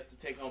correct gets to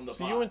take home the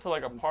so pot. you went to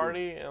like a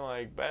party and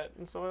like bet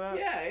and stuff like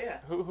that. Yeah.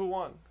 Who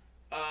won?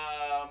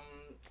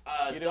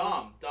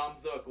 Dom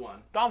Zook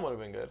won. Dom would have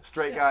been good.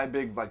 Straight guy,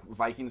 big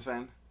Vikings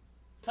fan.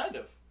 Kind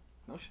of.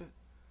 No shit.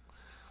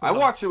 I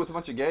watched it with a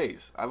bunch of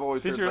gays. I've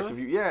always Did heard you like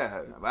really? if you,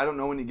 yeah. I don't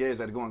know any gays.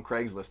 I had to go on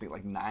Craigslist and get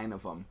like 9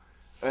 of them,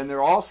 and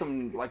they're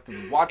awesome. Like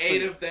to watch.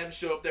 8 of them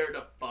show up there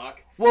to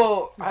fuck.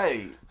 Well,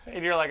 hey,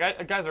 And you're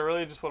like, guys, I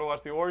really just want to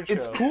watch the award show.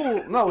 it's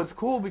cool. No, it's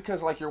cool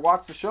because like you're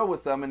watching the show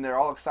with them and they're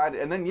all excited,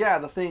 and then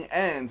the thing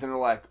ends and they're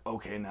like,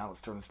 okay, now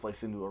let's turn this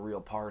place into a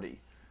real party,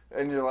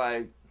 and you're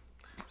like,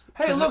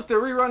 hey, look, they're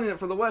rerunning it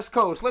for the West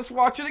Coast. Let's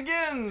watch it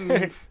again. And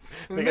get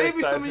maybe some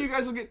excited. of you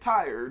guys will get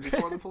tired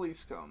before the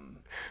police come.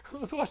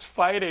 Let's watch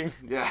fighting.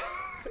 Yeah.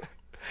 You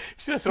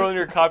should have thrown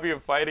your copy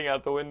of Fighting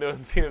out the window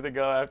and seen if they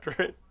go after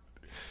it.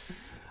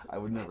 I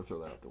would never throw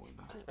that out the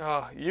window.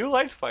 Oh, you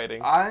liked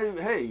fighting.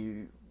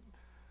 Hey,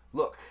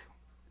 look,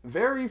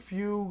 very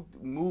few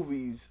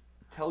movies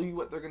tell you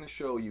what they're going to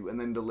show you and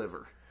then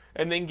deliver.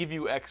 And then give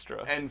you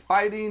extra. And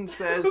fighting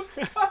says,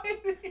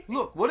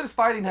 look, what does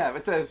fighting have?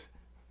 It says,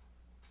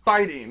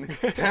 fighting,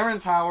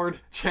 Terrence Howard,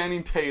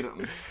 Channing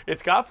Tatum.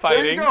 It's got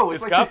fighting. There you go.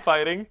 It's It's got like-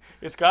 fighting.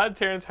 It's got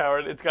Terrence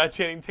Howard. It's got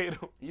Channing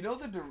Tatum. You know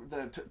the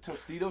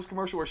Tostitos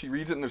commercial where she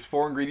reads it and there's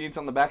 4 ingredients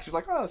on the back? She's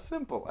like, oh,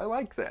 simple. I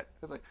like that.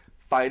 It's like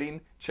fighting,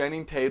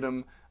 Channing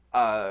Tatum,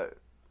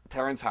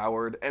 Terrence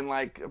Howard, and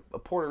like a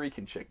Puerto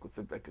Rican chick with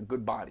like a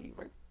good body.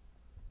 Like,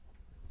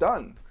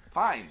 done.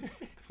 Fine.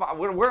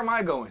 Where am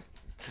I going?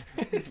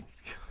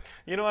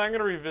 You know, I'm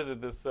gonna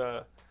revisit this.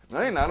 No,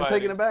 you're not. I'm Fighting.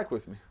 taking it back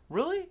with me.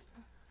 Really?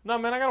 No,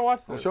 man, I gotta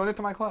watch I'm this. showing it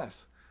to my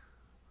class.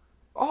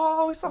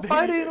 Oh, we saw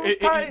fighting. It was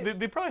tight.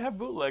 They probably have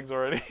bootlegs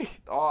already.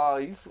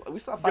 Oh, we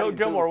saw fighting.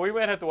 Gilmore, too. we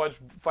might have to watch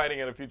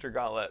fighting at a future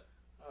Gauntlet.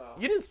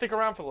 You didn't stick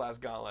around for the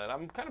last Gauntlet.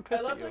 I'm kind of I pissed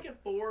at left you. like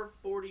at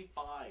 4:45.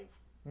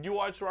 You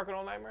watched Rocket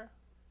All Nightmare?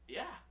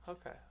 Yeah.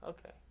 Okay.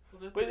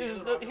 Was it But the end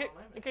of the Rocket All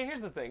Nightmare? okay,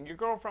 here's the thing. Your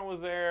girlfriend was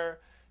there.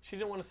 She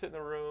didn't want to sit in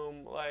the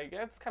room. Like,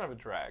 that's kind of a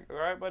drag. All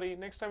right, buddy.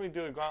 Next time you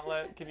do a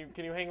Gauntlet, can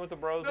you hang with the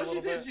bros a No, little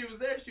she did. bit? She was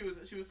there. She was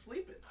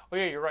sleeping. Oh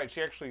yeah, you're right.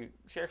 She actually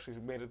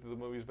made it through the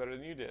movies better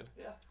than you did.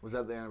 Yeah. Was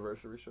that the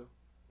anniversary show?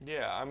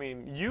 Yeah, I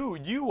mean,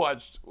 you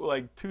watched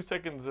like 2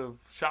 seconds of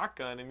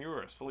Shotgun and you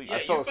were asleep. Yeah,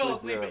 fell you fell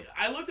asleep, asleep.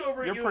 yeah. I looked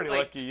over You're at you pretty at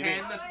like lucky you 10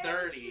 didn't- to I have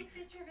a 30. cute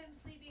picture of him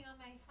sleeping on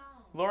my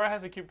phone. Laura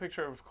has a cute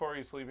picture of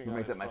Corey sleeping You on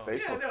make his that my phone.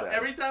 face? Yeah, Facebook no. stats.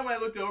 Every time I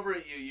looked over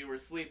at you, you were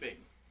sleeping.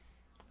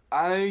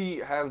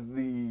 I have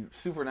the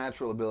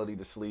supernatural ability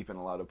to sleep in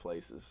a lot of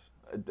places.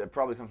 It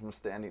probably comes from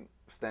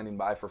standing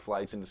by for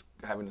flights and just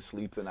having to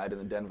sleep the night in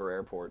the Denver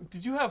airport.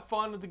 Did you have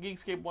fun at the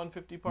Geekscape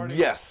 150 party?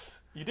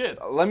 Yes. You did?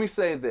 Let me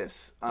say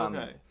this.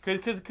 Okay.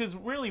 Because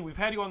really, we've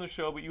had you on the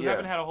show, but you Yeah.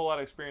 haven't had a whole lot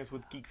of experience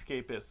with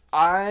Geekscapists.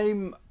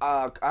 I'm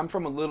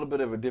from a little bit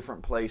of a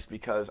different place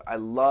because I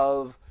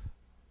love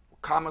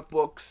comic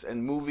books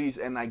and movies,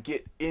 and I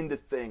get into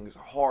things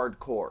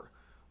hardcore.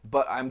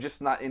 But I'm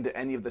just not into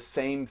any of the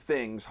same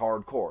things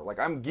hardcore. Like,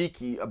 I'm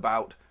geeky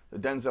about the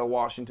Denzel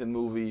Washington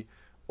movie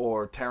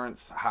or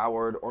Terrence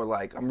Howard, or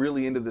like I'm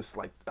really into this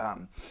like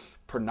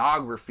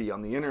pornography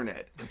on the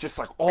internet, just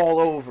like all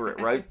over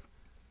it, right?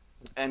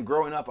 And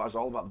growing up, I was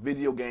all about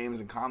video games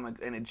and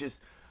comics, and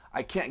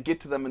I can't get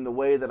to them in the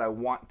way that I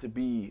want to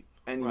be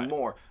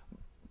anymore.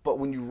 But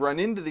when you run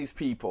into these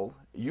people,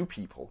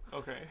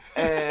 Okay.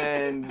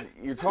 and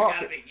you're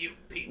Gotta talking, be you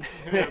people.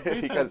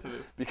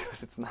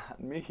 because it's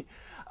not me.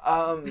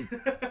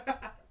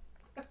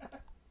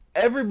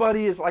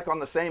 Everybody is like on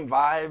the same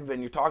vibe,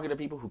 and you're talking to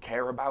people who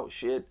care about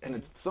shit, and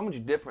it's so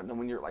much different than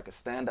when you're at like a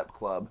stand-up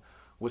club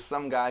with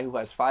some guy who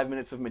has 5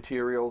 minutes of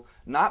material,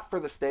 not for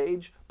the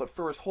stage, but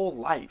for his whole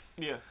life.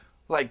 Yeah.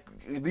 Like,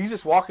 he's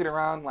just walking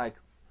around like,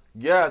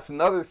 yeah, it's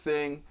another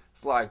thing.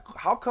 It's like,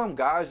 how come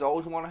guys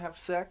always want to have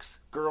sex?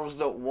 Girls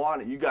don't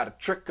want it. You got to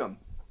trick them.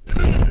 Just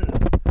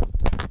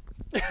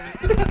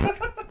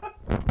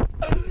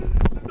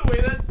the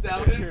way that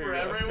sounded for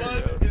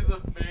everyone is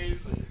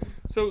amazing.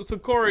 So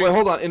Corey. Wait,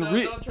 hold on.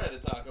 Don't try to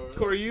talk over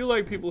Corey, this. you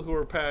like people who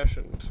are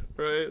passionate,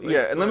 right? Like,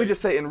 Yeah, and let me like-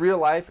 just say, in real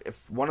life,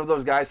 if one of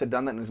those guys had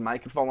done that and his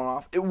mic had fallen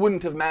off, it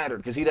wouldn't have mattered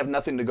because he'd have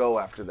nothing to go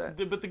after that.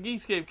 But the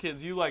Geekscape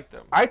kids, you like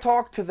them. I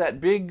talked to that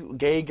big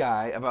gay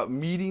guy about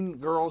meeting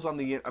girls on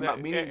the about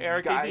Yeah, meeting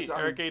Eric guys AD, on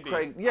Eric AD.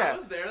 Craig. I Yeah,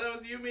 was there. That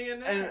was you, me,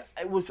 and and Nick.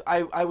 it was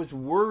I was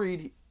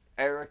worried,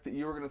 Eric, that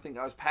you were gonna think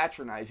I was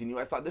patronizing you.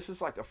 I thought this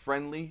is like a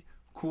friendly,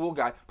 cool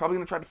guy. Probably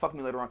gonna try to fuck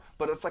me later on,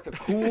 but it's like a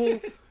cool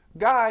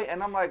guy,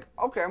 and I'm like,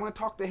 okay, I'm gonna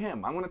talk to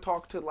him. I'm gonna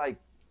talk to like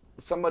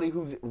somebody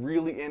who's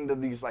really into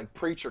these like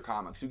preacher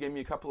comics. You gave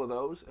me a couple of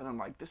those, and I'm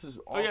like, this is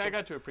Oh awesome. yeah, I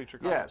got you a preacher.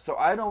 Comic. Yeah, so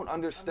I don't I'm a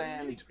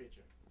understand reading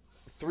preacher.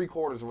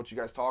 3/4 of what you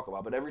guys talk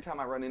about, but every time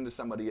I run into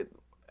somebody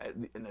at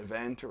an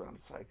event or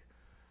it's like,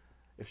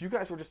 if you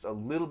guys were just a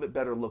little bit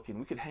better looking,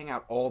 we could hang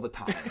out all the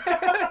time.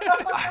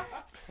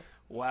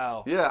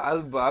 Wow. Yeah,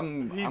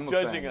 I'm a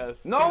judging fan.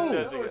 us. No, He's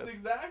judging it's us.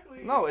 exactly.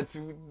 No, it's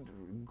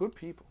good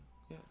people.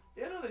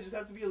 Yeah, no, they just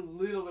have to be a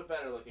little bit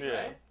better looking,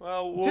 Yeah. right?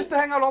 Well, Just to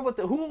hang out all the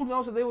time. Who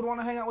knows that they would want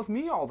to hang out with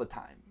me all the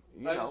time?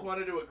 I just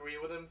wanted to agree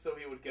with him so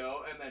he would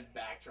go and then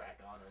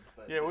backtrack on him.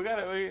 But yeah, we got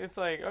to. It's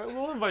like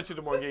we'll invite you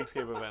to more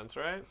Geekscape events,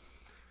 right?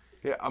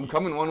 Yeah, I'm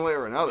coming one way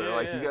or another. Yeah,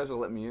 like yeah. you guys will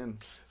let me in.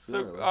 So,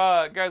 sooner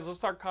or later. guys, let's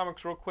talk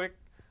comics real quick.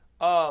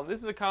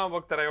 This is a comic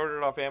book that I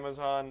ordered off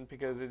Amazon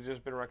because it's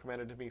just been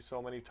recommended to me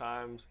so many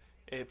times.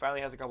 It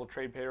finally has a couple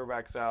trade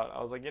paperbacks out.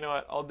 I was like, you know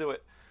what, I'll do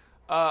it.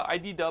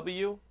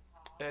 IDW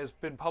has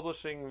been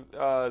publishing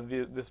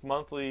this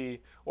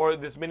monthly or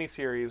this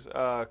miniseries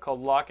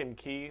called Lock and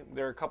Key.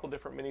 There are a couple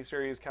different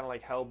miniseries, kind of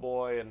like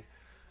Hellboy, and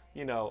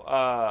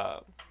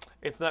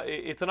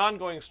it's an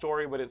ongoing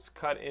story, but it's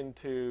cut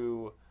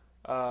into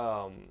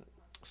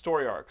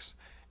story arcs,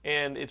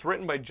 and it's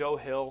written by Joe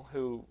Hill,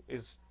 who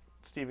is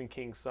Stephen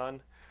King's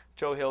son.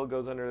 Joe Hill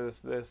goes under this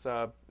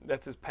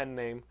that's his pen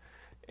name,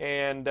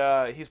 and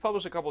he's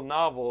published a couple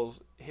novels.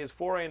 His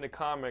foray into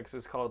comics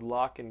is called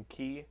Lock and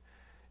Key,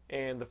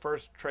 and the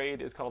first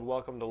trade is called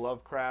Welcome to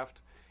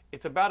Lovecraft.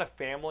 It's about a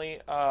family.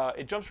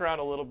 It jumps around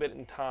a little bit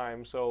in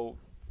time, so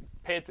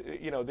they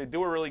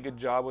do a really good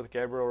job with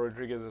Gabriel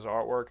Rodriguez's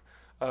artwork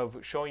of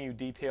showing you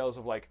details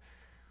of like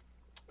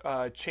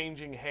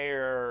changing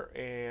hair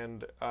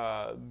and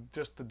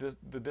just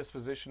the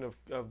disposition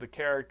of the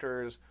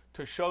characters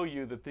to show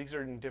you that these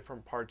are in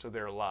different parts of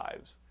their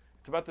lives.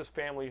 It's about this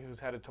family who's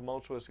had a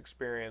tumultuous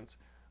experience.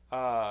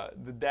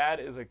 The dad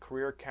is a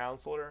career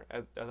counselor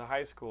at a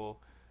high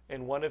school,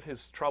 and one of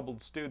his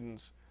troubled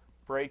students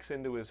breaks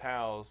into his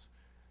house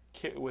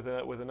with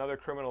another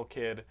criminal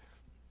kid,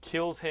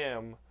 kills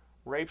him,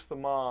 rapes the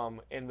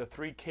mom, and the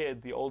three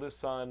kids, the oldest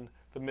son,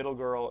 the middle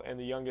girl, and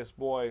the youngest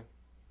boy,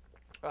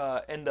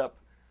 end up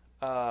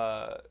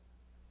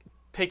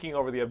taking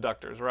over the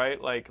abductors,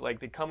 right? Like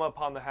they come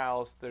upon the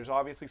house. There's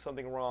obviously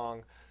something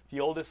wrong. The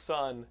oldest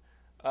son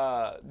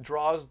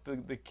draws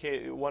the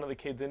kid, one of the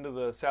kids, into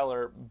the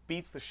cellar,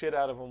 beats the shit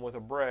out of him with a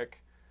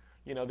brick.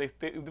 You know, they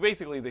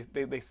basically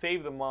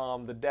save the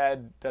mom. The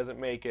dad doesn't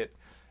make it,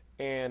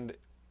 and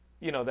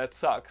you know that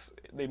sucks.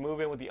 They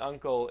move in with the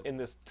uncle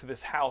to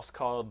this house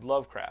called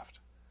Lovecraft,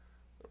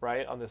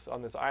 right, on this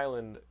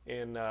island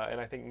in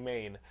I think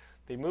Maine.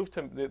 They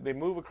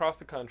move across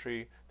the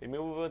country. They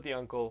move in with the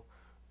uncle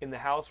in the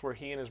house where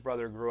he and his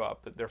brother grew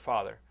up, their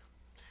father.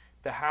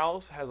 The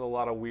house has a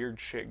lot of weird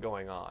shit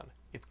going on.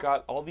 It's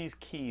got all these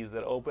keys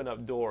that open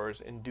up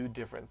doors and do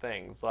different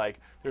things. Like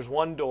there's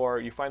one door,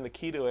 you find the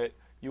key to it,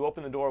 you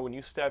open the door, when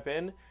you step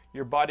in,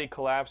 your body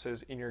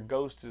collapses and your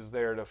ghost is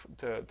there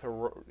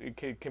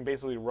it can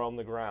basically roam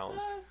the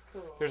grounds. That's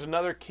cool. There's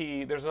another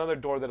key, there's another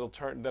door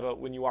that'll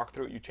when you walk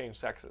through it, you change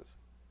sexes.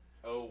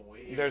 Oh,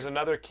 weird. There's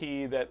another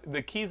key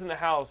the keys in the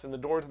house and the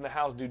doors in the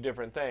house do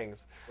different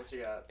things. What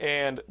you got?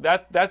 And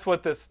that's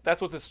what this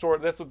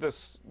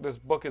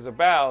book is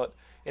about,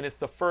 and it's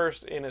the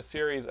first in a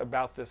series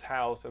about this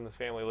house and this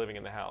family living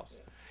in the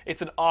house. Yeah.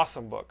 It's an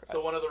awesome book.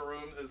 So one of the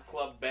rooms is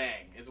Club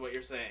Bang, is what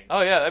you're saying.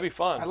 Oh yeah, that'd be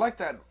fun. I like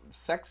that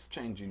sex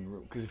changing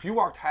room because if you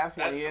walked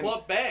halfway That's in,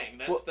 Club Bang.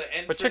 That's the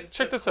entrance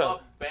check to this Club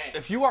out. Bang.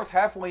 if you walked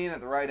halfway in at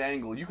the right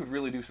angle, you could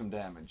really do some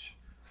damage.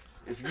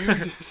 If you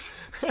just,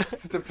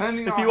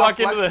 depending on how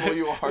flexible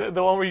you are.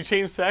 The one where you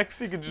change sex,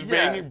 you could just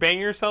bang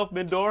yourself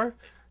mid-door.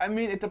 I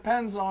mean, it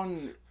depends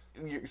on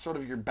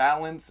your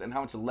balance and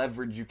how much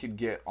leverage you could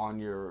get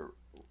on your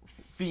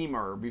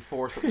femur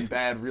before something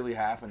bad really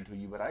happened to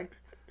you. But I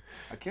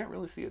can't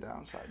really see a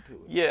downside to it.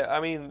 Yeah,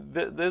 I mean,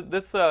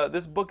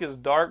 this book is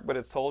dark, but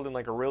it's told in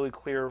like a really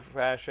clear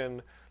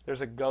fashion.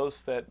 There's a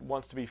ghost that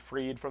wants to be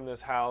freed from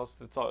this house.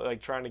 That's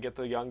like trying to get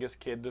the youngest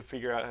kid to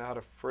figure out how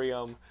to free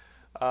him.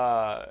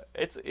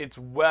 It's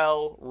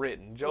well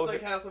written. It's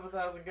like House of a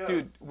Thousand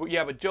Ghosts. Dude,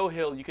 yeah, but Joe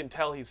Hill, you can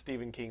tell he's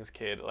Stephen King's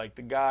kid. Like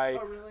the guy,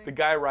 Oh, really? the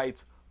guy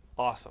writes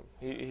awesome.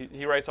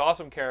 He writes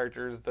awesome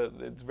characters.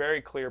 It's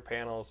very clear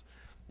panels.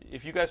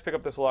 If you guys pick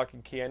up this Lock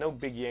and Key, I know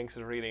Big Yanks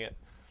is reading it.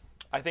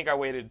 I think I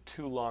waited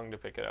too long to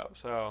pick it up,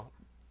 so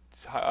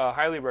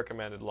highly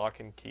recommended. Lock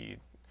and Key.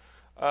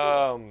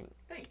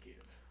 Thank you.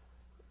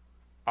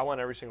 I want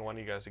every single one of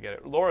you guys to get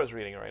it. Laura's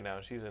reading it right now.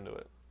 She's into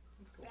it.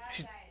 That's cool. Bad guy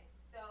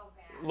is so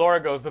bad. Laura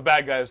goes, the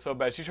bad guy is so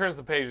bad. She turns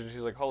the page and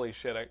she's like, holy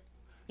shit.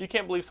 You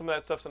can't believe some of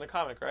that stuff's in a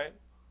comic, right?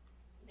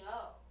 No,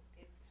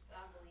 it's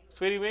unbelievable.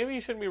 Sweetie, maybe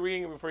you shouldn't be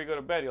reading it before you go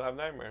to bed. You'll have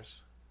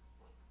nightmares.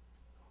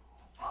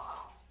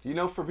 You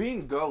know, for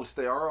being ghosts,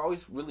 they are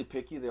always really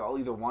picky. They all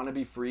either want to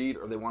be freed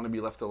or they want to be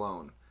left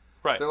alone.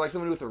 Right. They're like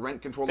somebody with a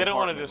rent-controlled They don't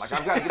wanna apartment. just-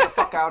 Like, I've got to get the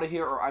fuck out of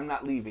here or I'm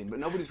not leaving. But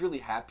nobody's really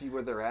happy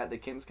where they're at. They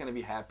can't just kind of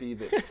be happy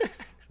that...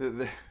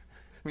 I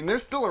mean, they're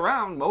still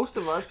around, most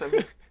of us. I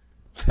mean,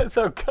 That's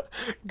how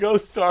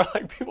ghosts are,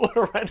 like people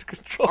who are rent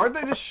control. aren't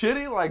they just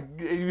shitty? Like,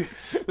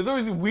 there's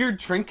always weird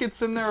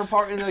trinkets in their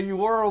apartment that you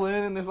whirl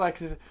in, and there's like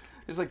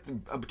there's like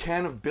a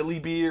can of Billy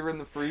beer in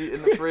the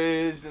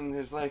fridge, and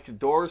there's like a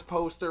Doors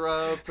poster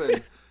up,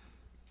 and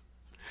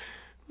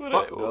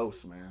fuck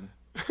ghosts, man.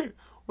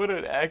 What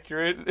an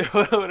accurate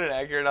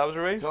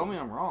observation. Tell me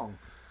I'm wrong.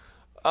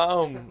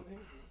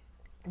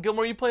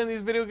 Gilmore, you playing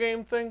these video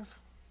game things?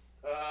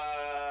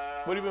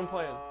 What have you been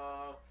playing?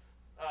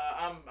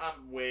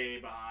 I'm way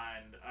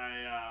behind.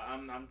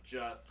 I'm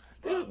just.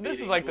 This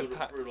is like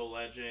Brutal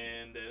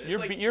Legend.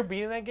 And you're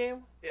beating that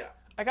game? Yeah.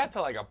 I got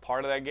to like a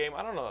part of that game.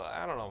 I don't know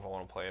if I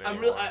want to play it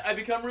anymore. I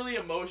become really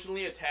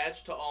emotionally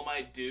attached to all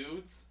my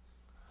dudes.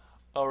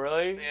 Oh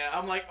really? Yeah,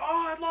 I'm like,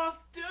 oh, I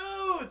lost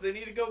dudes. I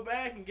need to go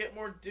back and get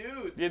more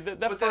dudes. Yeah, that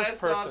but then I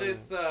first saw person-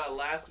 this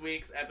last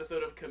week's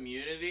episode of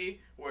Community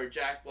where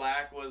Jack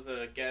Black was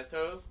a guest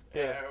host,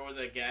 or was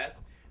a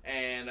guest,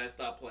 and I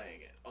stopped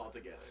playing it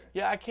altogether.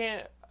 Yeah, I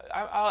can't.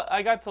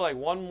 I got to like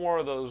one more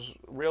of those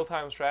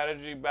real-time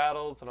strategy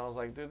battles, and I was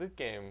like, dude, this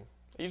game.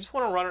 You just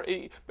want to run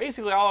it.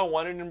 Basically, all I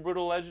wanted in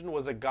Brutal Legend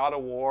was a God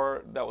of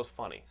War that was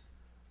funny.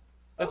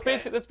 That's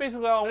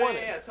basically all I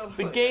wanted. Yeah,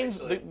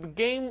 totally, the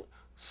game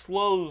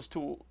slows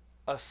to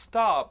a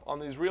stop on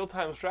these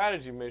real-time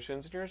strategy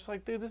missions, and you're just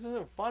like, dude, this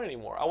isn't fun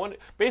anymore. I wanted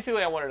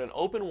an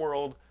open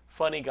world,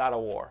 funny God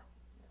of War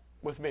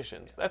with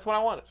missions. That's what I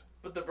wanted.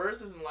 But the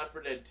verses in Left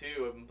 4 Dead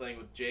 2, I've been playing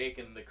with Jake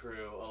and the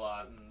crew a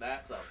lot, and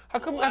that's a How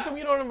come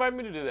you don't invite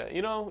me to do that?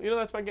 You know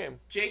that's my game.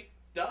 Jake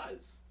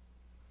does.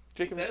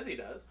 He says he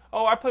does.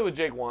 Oh, I played with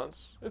Jake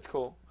once. It's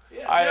cool.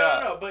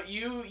 Yeah, no. But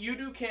you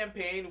do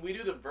campaign. We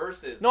do the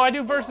verses. No, I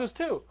do verses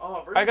too.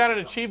 Oh, versus I got an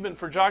achievement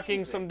for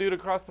jockeying some dude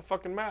across the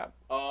fucking map.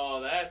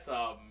 Oh, that's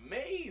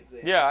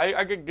amazing. Yeah,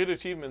 I get good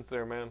achievements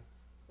there, man.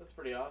 That's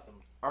pretty awesome.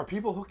 Are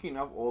people hooking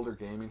up older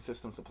gaming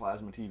systems to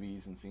plasma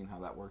TVs and seeing how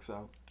that works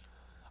out?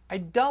 I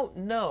don't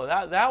know.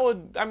 That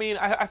would. I mean,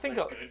 I think.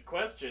 That's a good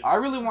question. I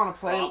really want to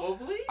play.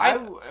 Probably. I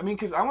mean,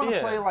 because I want to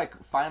play like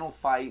Final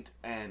Fight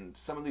and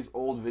some of these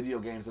old video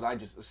games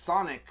that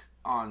Sonic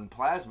on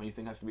plasma. You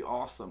think has to be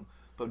awesome,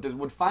 but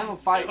would Final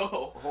Fight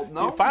hold?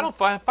 No. Final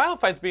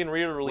Fight's being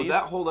re-released. Would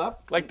that hold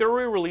up? Like they're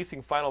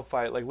re-releasing Final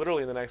Fight like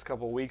literally in the next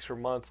couple of weeks or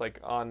months, like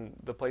on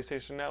the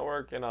PlayStation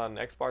Network and on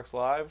Xbox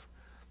Live.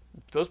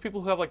 Those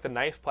people who have like the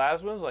nice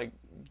plasmas, like,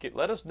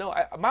 let us know.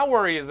 My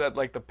worry is that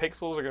like the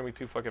pixels are gonna be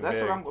too fucking big.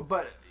 That's what I'm.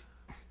 But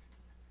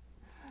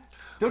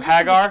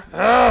Hagar.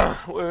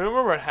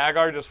 Remember when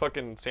Hagar just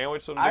fucking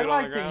sandwiched some dude on the ground?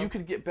 I like that you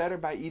could get better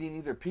by eating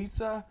either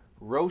pizza,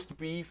 roast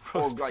beef,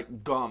 or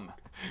like gum.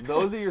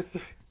 Those are your.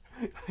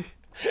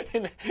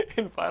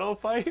 In Final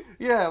Fight.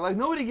 Yeah, like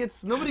nobody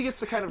gets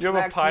the kind of. You have a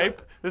snacks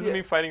pipe. This is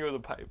me fighting with a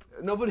pipe.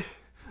 Nobody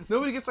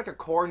gets like a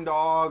corn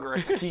dog or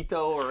a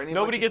taquito or anything.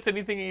 Nobody gets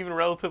anything even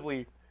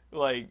relatively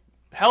like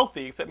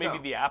healthy except maybe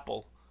the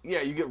apple.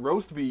 Yeah, you get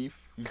roast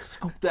beef, you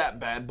scoop that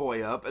bad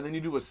boy up, and then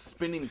you do a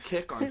spinning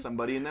kick on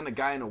somebody, and then a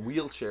guy in a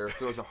wheelchair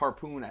throws a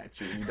harpoon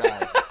at you and you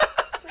die.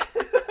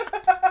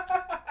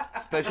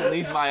 Special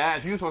needs my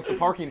ass. He just wants the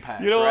parking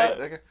pass, right?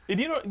 What?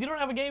 You don't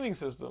have a gaming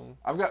system.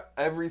 I've got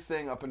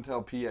everything up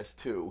until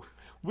PS2.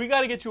 We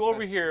got to get you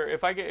over here. We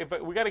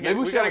got to get. Maybe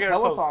we should have a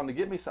ourselves... telethon to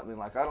get me something.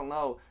 Like, I don't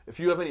know if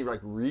you have any like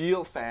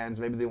real fans.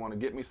 Maybe they want to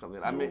get me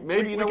something. I mean,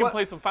 maybe you know we can what?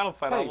 play some Final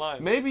Fight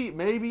online.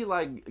 Maybe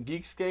like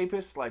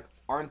Geekscapists like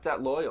aren't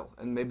that loyal,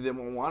 and maybe they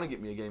won't want to get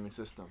me a gaming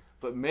system.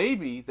 But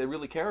maybe they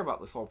really care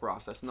about this whole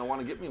process and they want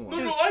to get me one.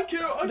 No, I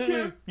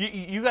care.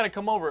 You got to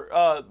come over.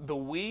 The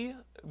Wii,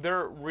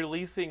 they're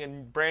releasing a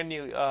brand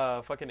new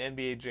fucking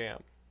NBA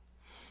Jam.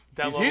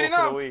 He's heating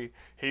up. Wii.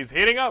 He's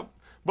heating up.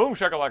 Boom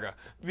shakalaka.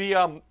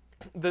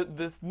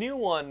 This new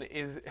one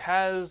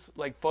has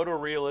like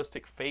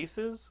photorealistic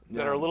faces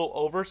that are a little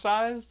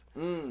oversized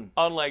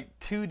on like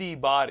 2D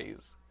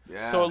bodies.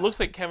 Yeah. So it looks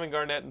like Kevin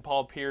Garnett and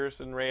Paul Pierce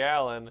and Ray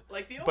Allen,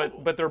 like the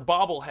old but they're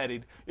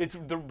bobble-headed.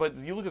 But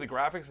you look at the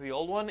graphics of the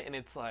old one, and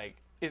it's like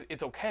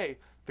it's okay.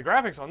 The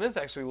graphics on this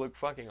actually look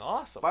fucking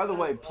awesome. By the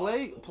way,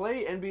 play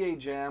NBA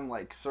Jam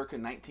like circa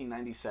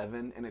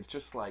 1997, and it's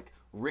just like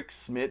Rick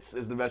Smits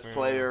is the best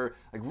player.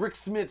 Like Rick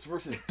Smits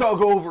versus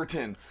Doug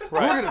Overton.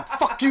 Right. We're gonna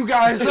fuck you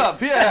guys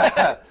up.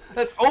 Yeah,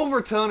 that's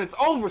Overton. It's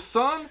over,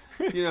 son.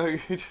 You know, you're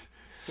just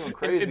going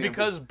crazy. And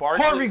because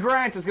Barkley, Harvey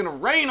Grant is gonna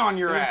rain on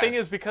your ass. The thing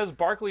is, because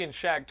Barkley and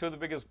Shaq, two of the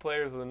biggest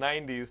players of the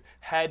 '90s,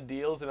 had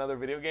deals in other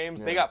video games,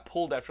 they got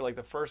pulled after like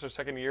the first or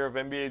second year of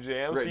NBA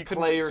Jam. Right, so you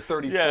player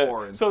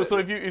 34. Yeah. So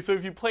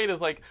if you played as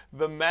like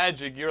the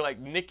Magic, you're like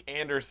Nick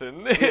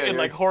Anderson and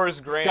like Horace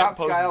Grant. Scott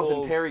post Skiles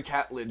Bulls. and Terry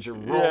Catledge are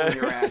rolling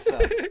your ass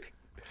up.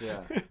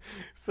 Yeah.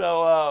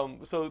 So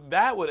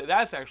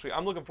that's actually,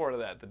 I'm looking forward to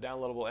that. The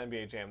downloadable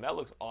NBA Jam. That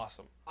looks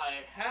awesome.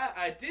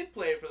 I did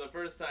play it for the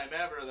first time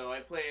ever though.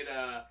 I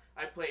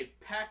played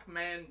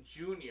Pac-Man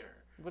Jr.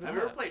 Have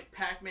you ever played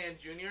Pac-Man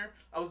Jr.?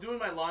 I was doing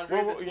my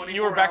laundry.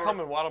 You were back home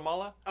in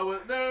Guatemala? I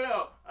was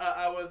no.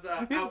 I was.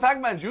 He's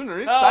Pac-Man Jr.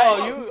 He's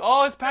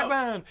it's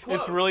Pac-Man. No,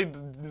 It's really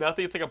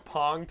nothing. It's like a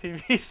Pong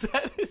TV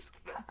set.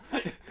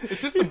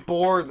 It's just a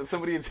board that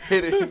somebody is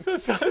hitting.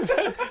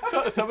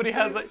 Somebody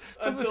has like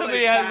Until somebody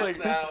they has pass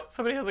like out.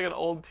 somebody has like an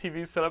old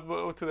TV set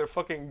up to their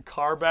fucking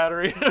car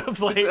battery of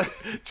like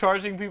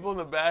charging people in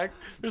the back.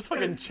 There's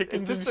fucking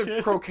chickens It's just and a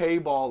shit. croquet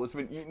ball that's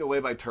been eaten away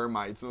by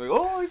termites. And like,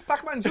 oh, he's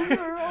Pac-Man Jr.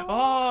 Oh.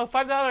 Oh,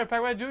 $5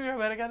 Pac-Man Jr.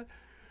 Man, I got it.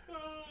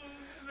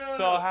 No,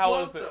 So how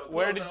close, was it? though,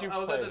 Where close. did you I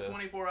was play at the this?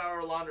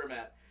 24-hour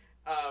laundromat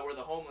where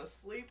the homeless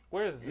sleep.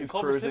 Where is He's it?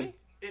 Culver cruising.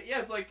 City? Yeah,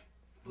 it's like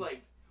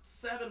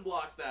 7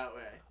 blocks that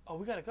way. Oh,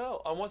 we gotta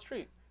go. On what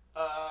street?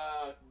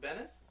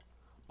 Venice?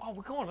 Oh,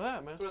 we're going to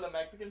that, man. That's where the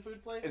Mexican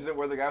food place Is it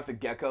where the guy with the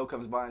gecko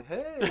comes by?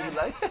 Hey, he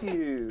likes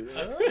you.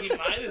 He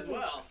might as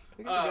well.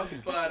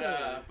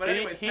 But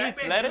anyways, He eats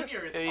Pac-Man lettuce.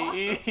 Jr. is He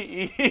awesome.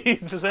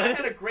 eats I lettuce.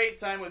 had a great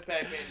time with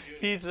Pac-Man Jr.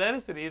 He eats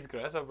lettuce and he eats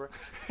grasshopper.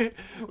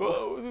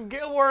 Well,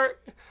 Gilmore,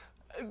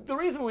 the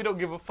reason we don't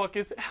give a fuck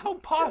is how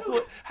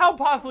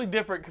possibly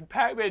different could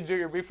Pac-Man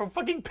Jr. be from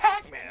fucking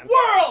Pac-Man?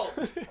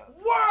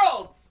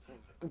 Worlds!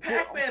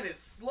 Pac-Man is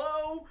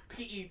slow.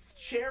 He eats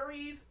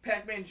cherries.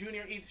 Pac-Man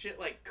Jr. eats shit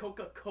like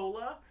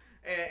Coca-Cola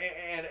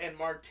and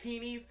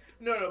martinis.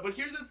 No, but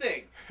here's the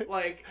thing.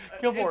 Like,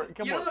 Gilmore.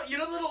 You know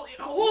the little.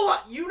 Hold on.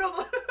 You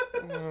know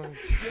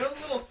the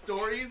little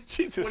stories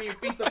Jesus when you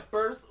beat the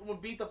first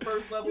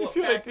level You of see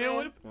what I Pac-Man. deal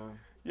with?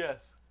 Yes.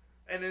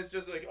 And it's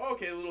just like, oh,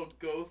 okay, the little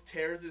ghost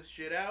tears his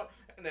shit out,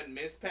 and then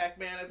Miss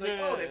Pac-Man, it's like,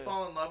 Yeah. oh, they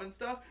fall in love and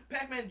stuff.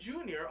 Pac-Man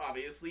Jr.,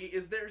 obviously,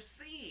 is their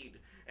seed.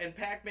 And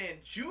Pac-Man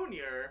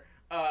Jr.,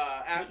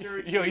 after...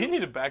 Yo, you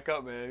need to back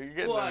up, man. You're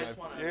getting Well, I in just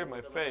want to... you're in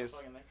my face.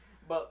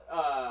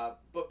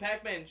 But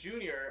Pac-Man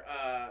Jr.,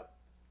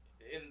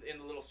 in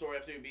the little story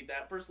after you beat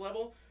that first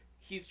level,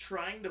 he's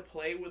trying to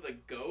play with a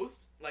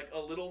ghost, like a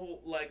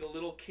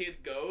little kid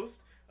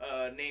ghost,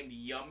 named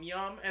Yum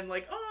Yum, and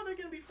like, oh, they're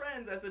gonna be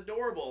friends, that's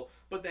adorable.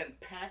 But then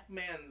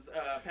Pac-Man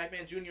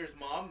Jr.'s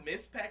mom,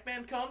 Miss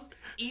Pac-Man, comes,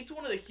 eats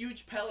one of the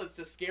huge pellets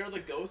to scare the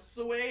ghosts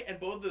away, and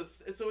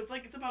so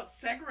it's about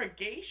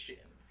segregation.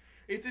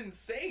 It's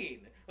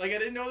insane. Like, I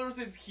didn't know there was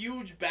this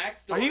huge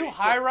backstory. Are you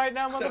high right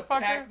now, to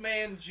motherfucker?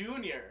 Pac-Man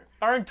Jr.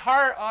 Our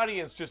entire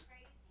audience just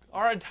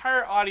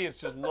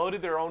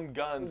loaded their own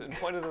guns and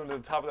pointed them to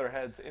the top of their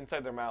heads,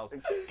 inside their mouths.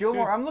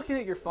 Gilmore, I'm looking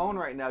at your phone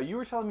right now. You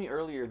were telling me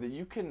earlier that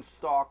you can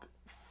stalk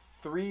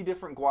 3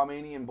 different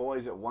Guamanian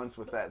boys at once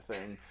with that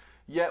thing.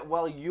 Yet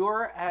while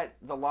you're at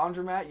the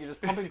laundromat, you're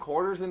just pumping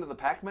quarters into the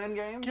Pac-Man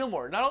game?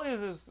 Gilmore, not only is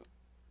this...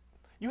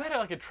 You had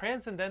like a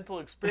transcendental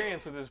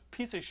experience with this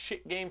piece of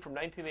shit game from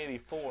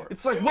 1984.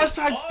 It's like West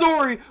Side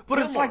Story, but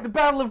it's like the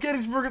Battle of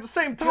Gettysburg at the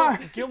same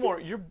time.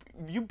 Gilmore, you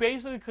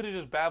basically could have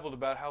just babbled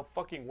about how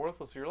fucking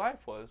worthless your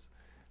life was.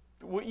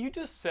 What you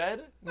just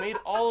said made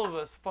all of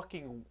us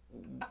fucking...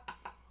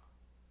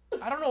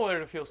 I don't know whether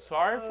to feel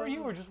sorry for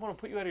you or just want to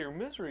put you out of your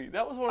misery.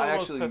 That was one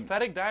of the most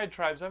pathetic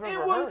diatribes I've ever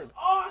heard. It was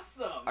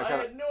awesome. I kinda-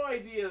 had no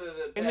idea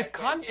that In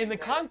the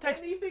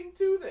context- anything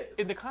to this.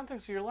 In the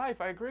context of your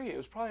life, I agree. It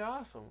was probably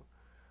awesome.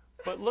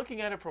 But looking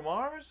at it from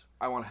ours,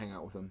 I want to hang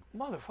out with him.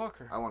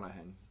 motherfucker, I want to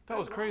hang. that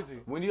was crazy.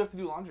 When do you have to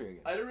do laundry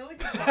again? I had a really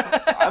good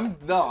time.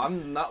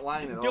 I'm not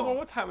lying at Gilmore, all.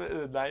 what time of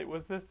the night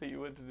was this that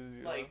you went to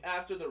do? Like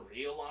after the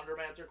real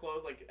laundromats are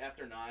closed, like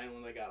after 9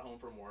 when they got home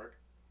from work.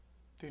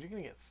 Dude, you're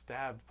gonna get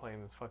stabbed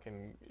playing this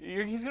fucking...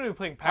 He's gonna be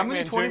playing How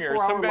many Pac-Man Jr.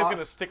 24-hour Some guy's lo-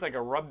 gonna stick like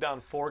a rub-down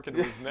fork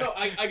into his neck. No,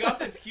 I got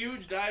this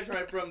huge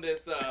diatribe from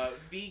this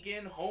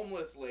vegan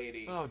homeless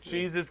lady. Oh,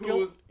 Jesus. Who Gilmore,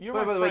 was- you're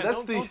Wait, my wait, wait, friend.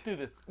 that's Don't do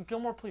this.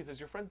 Gilmore, please, as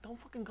your friend, don't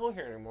fucking go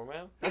here anymore,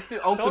 man. That's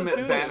the ultimate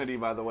do vanity,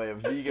 this. by the way, of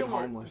vegan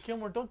Gilmore, homeless.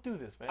 Gilmore, don't do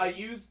this, man. I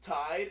used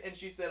Tide, and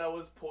she said I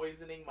was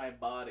poisoning my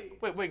body.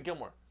 Wait,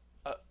 Gilmore.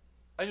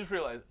 I just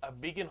realized, a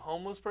vegan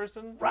homeless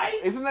person? Right?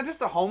 Isn't that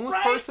just a homeless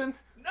Right? person?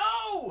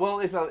 No! Well,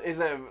 is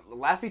a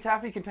Laffy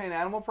Taffy contain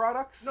animal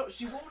products? No,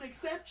 she won't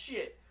accept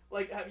shit.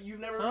 Like, you've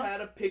never Huh?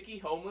 had a picky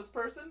homeless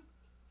person?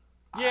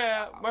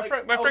 Yeah, my Like,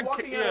 friend... I was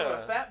walking out of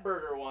a fat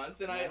burger once,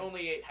 and I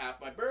only ate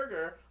half my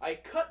burger. I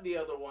cut the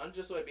other one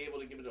just so I'd be able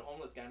to give it to a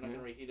homeless guy. I'm not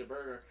going to reheat a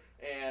burger.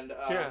 And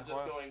I'm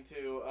just going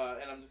to,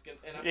 and I'm just going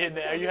to... Yeah,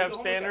 now you have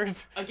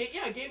standards? I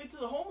gave it to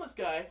the homeless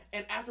guy,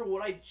 and after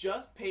what I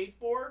just paid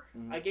for,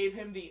 I gave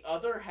him the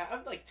other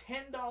half, like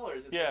 $10.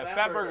 It's Yeah, a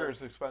fat burger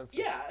is expensive.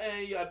 Yeah,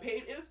 I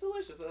paid, and it's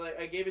delicious.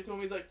 I gave it to him,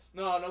 he's like,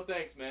 no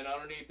thanks, man, I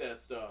don't eat that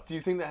stuff. Do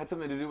you think that had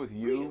something to do with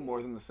you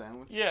more than the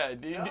sandwich? Yeah,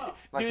 dude. No.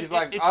 Like, dude, he's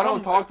like, it's I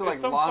don't some- talk to, it's like,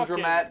 some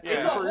laundromat fucking-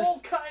 It's yeah. a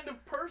whole kind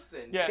of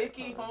person. Yeah.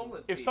 Picky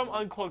homeless If people. some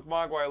uncloaked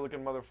Mogwai looking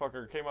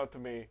motherfucker came up to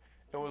me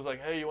and was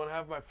like, hey, you want to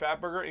have my fat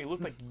burger? And he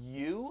looked like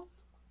you?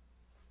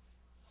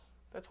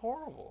 That's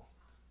horrible.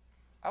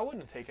 I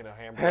wouldn't have taken a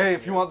hamburger. Hey,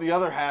 from if you want the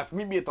other half,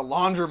 meet me at the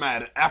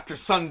laundromat after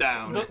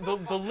sundown.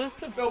 The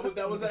list of... No, but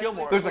that was actually...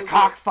 Gilmore, There's a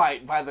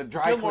cockfight by the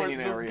dry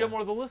cleaning area.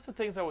 Gilmore, the list of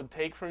things I would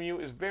take from you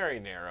is very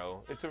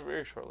narrow. It's a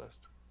very short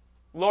list.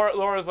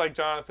 Laura's like,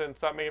 Jonathan,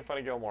 stop making fun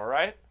of Gilmore,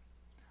 right?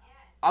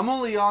 I'm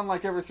only on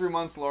like every 3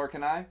 months, Laura.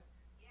 Can I?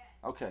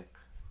 Okay.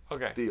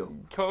 Okay. Deal.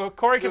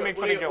 Corey can make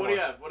What fun do of you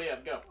Gilmore. What do you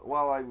have? Go.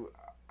 Well,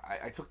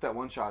 I took that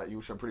one shot at you,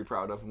 which I'm pretty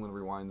proud of. I'm going to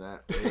rewind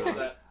that. What was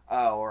that?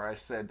 Or I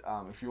said,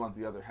 if you want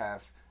the other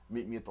half,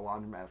 meet me at the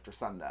laundromat after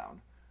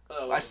sundown.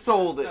 Oh, I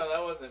sold it. No,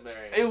 that wasn't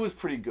very. It was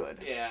pretty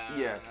good. Yeah.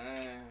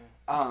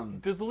 Yeah.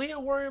 Does Leah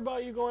worry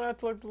about you going out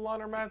to like the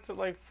laundromats at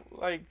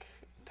like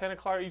 10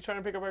 o'clock? Are you trying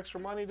to pick up extra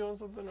money doing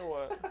something or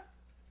what?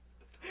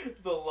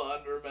 The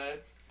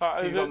laundromats.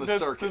 He's on the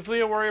circuit. Does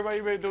Leah worry about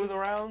you doing the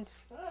rounds?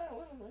 I don't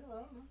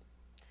know.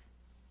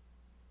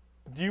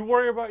 Do you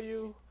worry about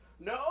you?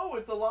 No,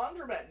 it's a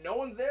laundromat. No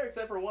one's there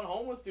except for one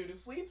homeless dude who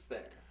sleeps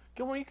there.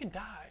 Gilmore, you can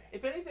die.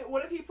 If anything,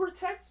 what if he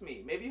protects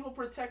me? Maybe he'll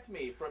protect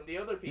me from the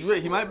other people.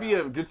 He might be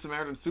a good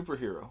Samaritan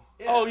superhero.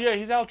 Yeah. Oh yeah,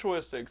 he's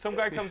altruistic. Some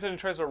guy comes in and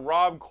tries to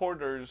rob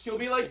quarters. He'll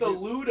be like the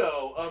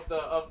Ludo of the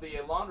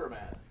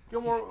laundromat.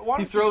 Gilmore, why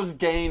He don't throws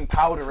gain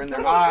powder in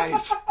their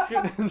eyes.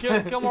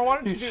 Gilmore, why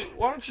don't you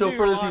do Chauffeurs your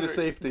you to laundry?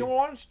 safety. Gilmore,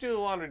 why don't you do the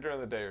laundry during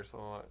the day or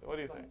something like that? What do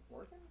you Is think? that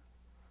working?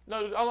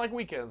 No, on like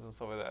weekends and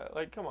stuff like that.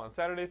 Like, come on,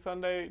 Saturday,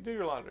 Sunday, do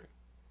your laundry.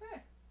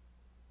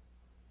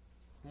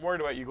 I'm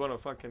worried about you going to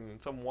fucking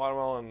some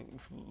watermelon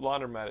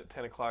laundromat at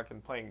 10 o'clock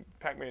and playing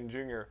Pac-Man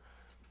Jr.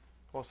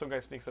 while some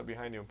guy sneaks up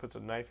behind you and puts a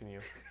knife in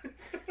you.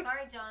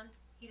 Sorry, John.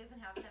 He doesn't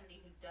have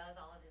somebody who does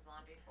all of his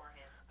laundry for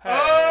him.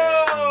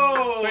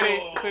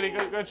 Hey. Sweetie,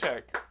 go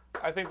check.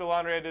 I think the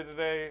laundry I did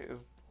today is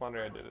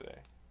laundry I did today.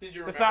 Did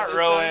you remember It's not this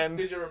ruined. time?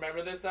 Did you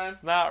remember this time?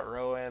 It's not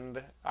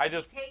ruined. I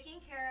just...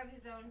 Taking care of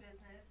his own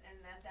business, and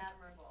that's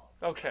admirable.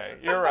 Okay,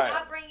 you're He's right.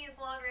 not bringing his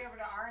laundry over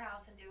to our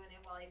house and doing it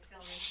while he's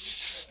filming.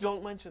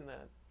 Don't mention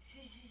that.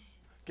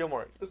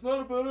 Gilmore, It's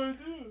not a bad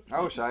idea. I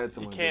wish I had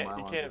someone you do my can't.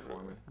 laundry for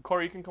me.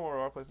 Corey, you can come over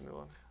to our place and do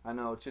laundry. I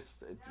know, it just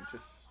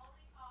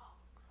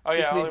Oh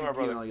yeah, just only means my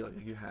brother.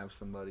 you have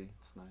somebody.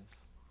 It's nice.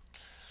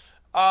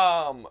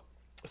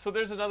 So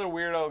there's another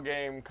weirdo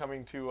game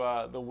coming to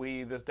the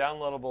Wii. This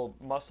downloadable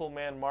Muscle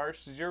Man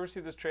March. Did you ever see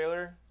this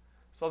trailer?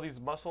 Saw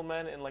these muscle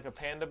men in like a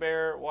panda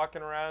bear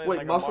walking around. Wait, in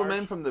like Muscle a march.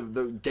 Men from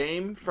the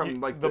game from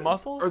like the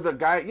muscles or the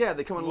guy? Yeah,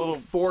 they come in little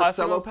four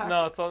plastic cello ones? packs.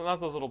 No, it's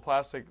not those little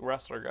plastic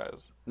wrestler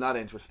guys. Not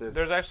interested.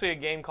 There's actually a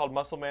game called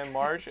Muscle Man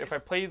March. If I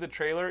played the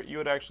trailer, you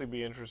would actually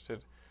be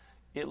interested.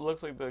 It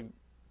looks like the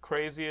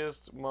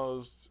craziest,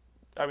 most.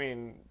 I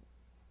mean,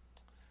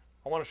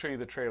 I want to show you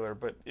the trailer,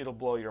 but it'll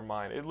blow your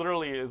mind. It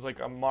literally is like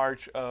a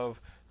march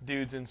of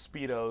dudes in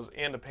Speedos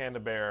and a panda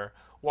bear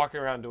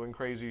walking around doing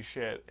crazy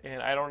shit. And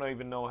I don't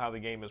even know how the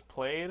game is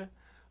played,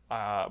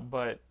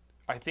 but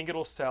I think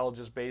it'll sell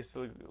just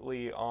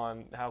basically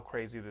on how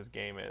crazy this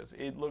game is.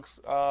 It looks,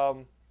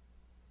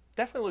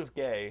 definitely looks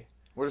gay.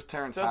 Where's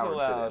Terrence Definitely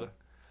Howard loud. fit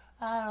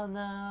I don't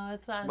know.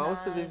 It's not in?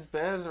 Most of nice. these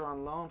bears are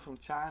on loan from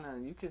China,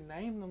 and you can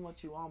name them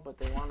what you want, but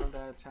they want them to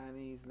have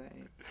Chinese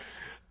names.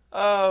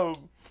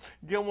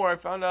 Gilmore, I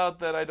found out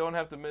that I don't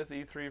have to miss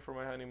E3 for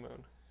my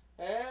honeymoon.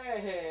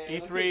 Hey,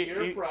 E3, look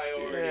at your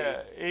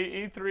priorities. Yeah,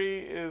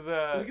 E3 is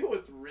Look at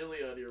what's really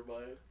on your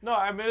mind. No,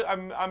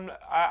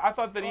 I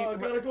thought that I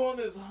gotta go on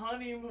this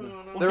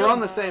honeymoon. They're on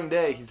the same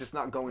day. He's just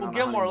not going Well, on.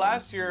 Gilmore, a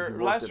last honeymoon. year,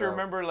 He worked it out.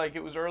 remember, like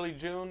it was early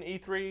June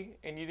E3,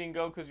 and you didn't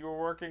go because you were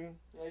working.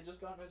 Yeah, I just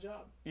got my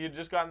job. You had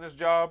just gotten this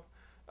job.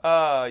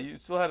 You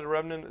still had a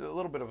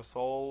little bit of a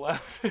soul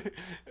left.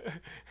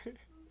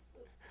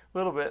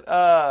 little bit.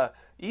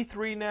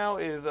 E3 now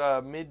is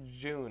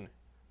mid-June,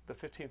 the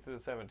 15th to the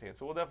 17th,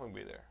 so we'll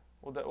definitely be there.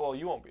 Well,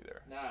 you won't be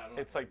there. Nah, I don't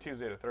It's like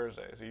Tuesday to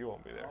Thursday, so you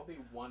won't be there. I'll be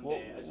one We'll-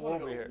 day. I just we'll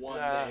want to be go here. one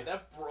Nah. day.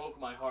 That broke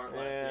my heart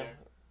last Yeah. year.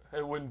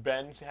 And when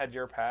Ben had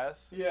your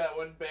pass. Yeah,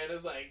 when Ben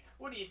was like,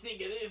 "What do you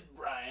think of this,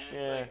 Brian?" It's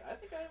Yeah. like, I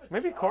think I have a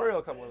Maybe job, Corey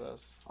will come man. with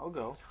us. I'll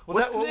go.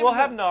 We'll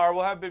have Nar,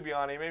 we'll have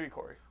Bibiani, maybe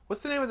Corey.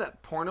 What's the name of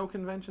that porno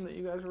convention that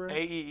you guys were at?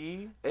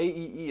 AEE.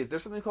 AEE. Is there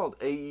something called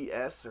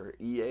AES or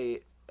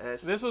EAS?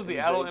 This was the in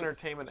Adult Vegas?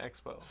 Entertainment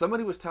Expo.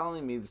 Somebody was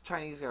telling me, this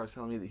Chinese guy was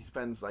telling me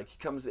that he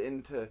comes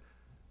into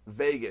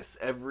Vegas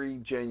every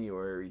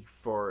January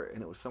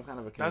and it was some kind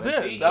of a That's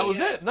convention. it. That was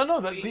it.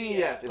 No, that's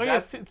CES. Oh yeah,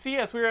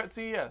 CES. We were at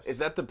CES. Is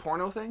that the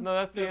porno thing? No,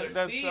 that's No, there's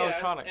that's CS,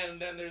 electronics. and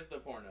then there's the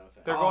porno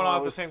thing. They're going on I at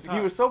the was- same time.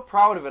 He was so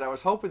proud of it. I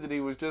was hoping that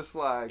he was just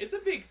like, It's a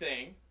big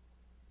thing.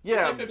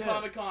 yeah, It's like the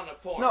Comic-Con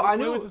of porn. No, I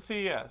we knew. went to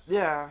CES.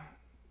 Yeah,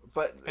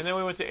 but And then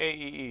we went to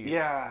AEE.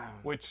 Yeah,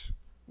 Which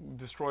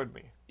destroyed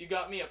me. You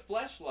got me a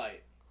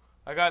fleshlight.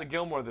 I got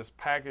Gilmore this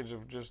package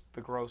of just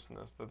the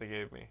grossness that they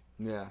gave me.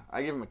 yeah.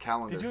 I gave him a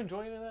calendar. Did you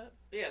enjoy any of that?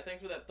 Yeah,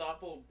 thanks for that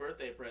thoughtful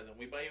birthday present.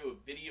 We buy you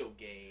a video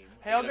game.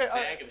 Hey, You I'll get a get-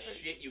 bag of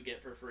shit you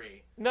get for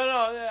free. No,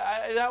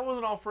 that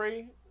wasn't all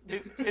free.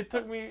 It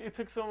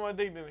took some of my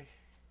dignity.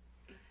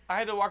 I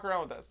had to walk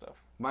around with that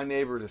stuff. My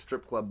neighbor's a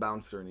strip club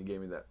bouncer, and he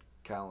gave me that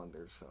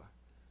calendar. So,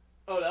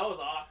 Oh, that was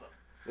awesome.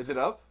 is it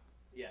up?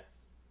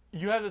 Yes.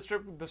 You have the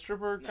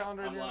stripper No,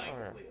 calendar. I'm in here? lying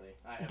Okay. completely.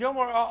 I have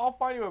Gilmore, I'll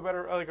find you a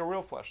better, like a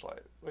real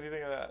fleshlight. What do you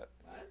think of that?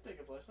 I'd take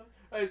a flashlight.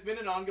 It's been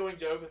an ongoing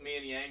joke with me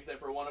and Yanks that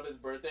for one of his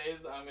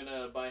birthdays, I'm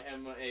gonna buy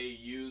him a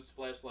used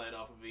flashlight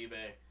off of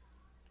eBay.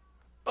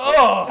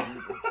 Oh!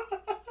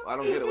 I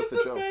don't get it. What's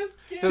the joke? Best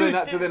gift.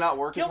 Do they not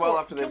work as well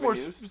after they've been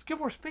used?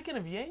 Gilmore, speaking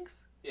of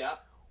Yanks, Yeah.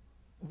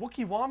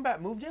 Wookie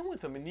Wombat moved in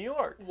with him in New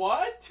York.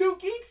 What? Two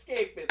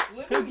Geekscapists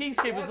living Two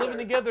Geekscape is living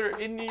together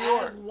in New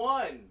York. as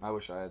one. I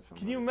wish I had some.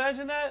 Can you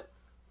imagine that?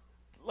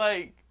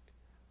 Like,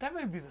 that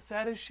may be the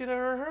saddest shit I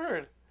ever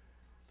heard.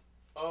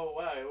 Oh,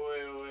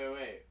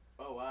 wait.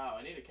 Oh, wow.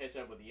 I need to catch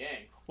up with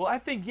Yanks. Well, I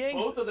think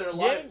Yanks. Both of their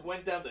lives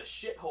went down the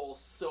shithole,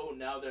 so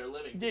now they're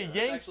living together. Yeah, That's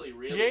Yanks. actually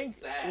really Yanks,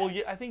 sad. Well,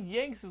 yeah, I think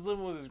Yanks is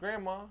living with his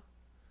grandma,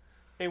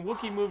 and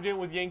Wookiee moved in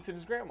with Yanks and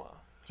his grandma.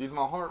 She's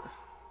my heart.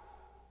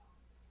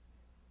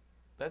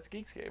 That's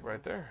Geekscape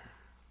right there.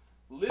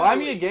 Literally, Buy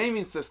me a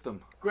gaming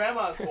system.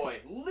 Grandma's boy.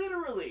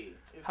 Literally.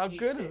 How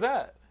good is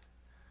that?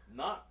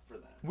 Not for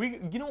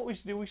them. You know what we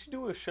should do? We should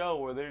do a show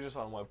where they're just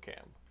on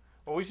webcam.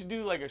 Or we should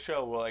do like a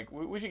show where like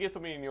we should get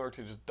somebody in New York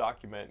to just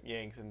document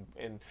Yanks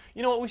and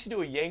you know what? We should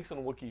do a Yanks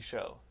and Wookiee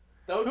show.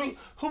 That would be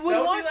Who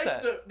would watch like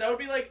that? That would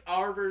be like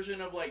our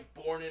version of like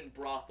Born in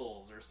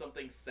Brothels or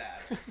something sad.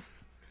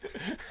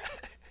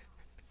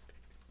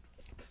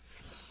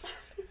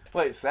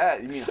 Wait,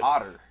 sad? You mean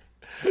hotter?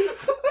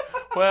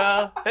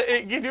 Well,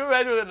 can you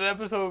imagine what an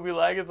episode would be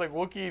like? It's like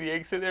Wookiee and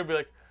Yanks sitting there and be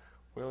like,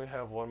 we only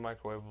have one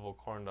microwavable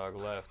corn dog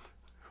left.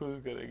 Who's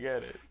gonna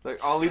get it? Like,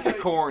 I'll eat the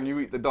corn, you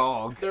eat the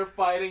dog. They're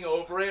fighting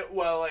over it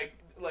while like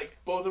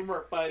both of them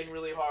are fighting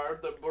really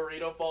hard. The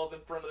burrito falls in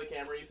front of the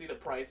camera. You see the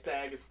price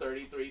tag is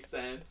 33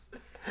 cents.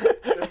 They're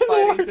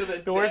fighting to the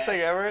death. The worst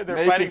thing ever. They're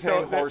May fighting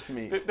contain so horse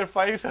meat. They're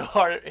fighting so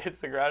hard it hits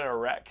the ground and a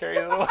rat carries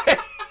it away.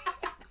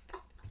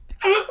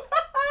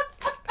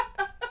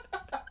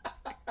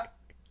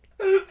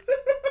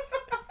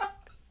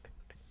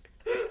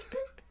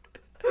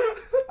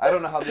 I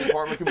don't know how the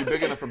apartment could be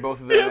big enough for both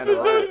of them. The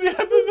episode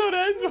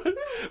ends with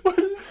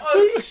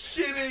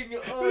Shitting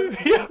on.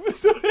 the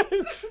episode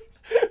ends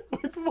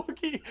with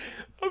Wookiee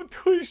up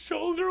to his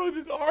shoulder with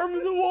his arm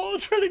in the wall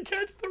trying to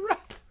catch the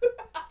rat.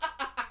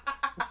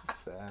 This is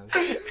sad.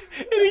 And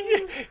he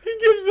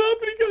gives up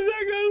and he comes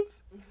out and goes,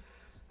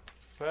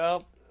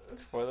 well,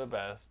 it's for the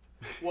best.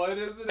 Why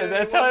doesn't And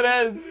that's how it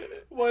ends.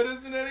 Why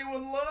doesn't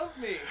anyone love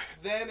me?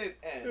 Then it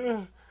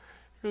ends.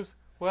 He goes,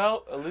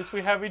 well, at least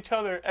we have each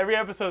other. Every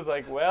episode's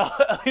like, well,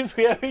 at least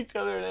we have each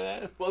other and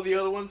it ends. Well, the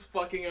other one's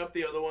fucking up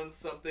the other one's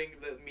something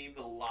that means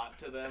a lot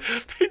to them.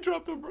 They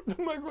drop the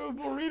microwave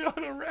burrito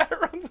and a rat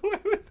runs away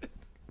with it.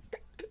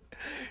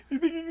 You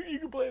think you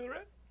can play the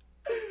rat?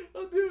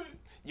 I'll do it.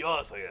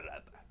 Yo soy el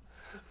rat.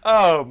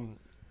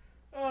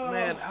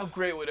 Man, how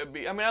great would it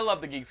be? I mean, I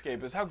love the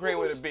Geekscapists. How great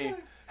would it be?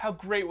 How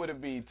great would it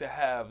be to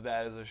have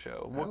that as a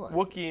show?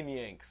 Wookiee and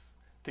Yanks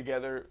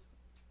together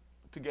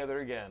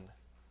again.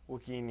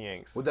 Wookiee and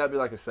Yanks. Would that be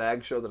like a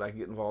SAG show that I could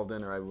get involved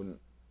in, or I wouldn't?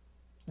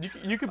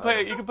 You could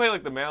play. You could play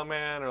like the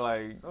mailman or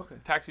like Okay.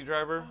 taxi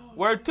driver.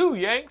 Where to,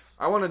 Yanks?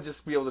 I want to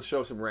just be able to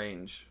show some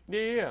range.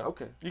 Yeah.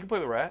 Okay. You can play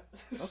the rat.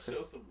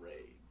 Show some rage.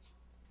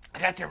 I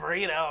got your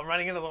burrito. I'm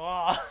running into the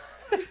wall.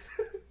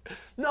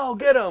 No,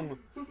 get him.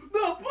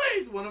 No,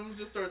 please! One of them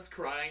just starts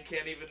crying,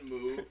 can't even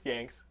move.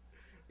 Yanks.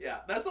 Yeah,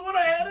 that's the one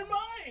I had in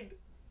mind.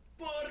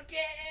 ¿Por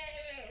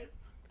qué?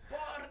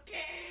 ¿Por qué?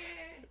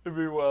 I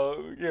mean,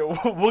 well, yeah,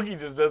 Wookiee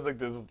just does like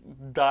this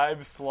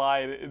dive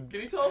slide.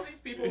 Can you tell these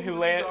people who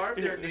Land- these are?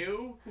 If they're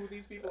new, who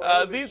these people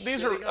are? These are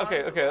shitting on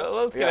okay. for Okay, the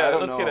let's get Yeah, I at it.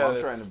 don't Let's know. get at I'm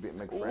this. trying to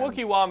make friends.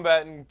 Wookiee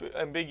Wombat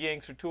and Big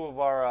Yanks are two of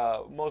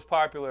our most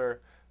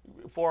popular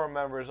forum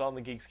members on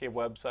the Geekscape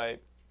website.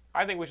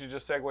 I think we should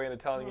just segue into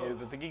telling you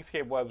that the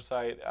Geekscape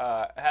website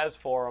has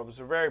forums.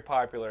 They're very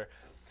popular.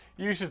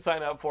 You should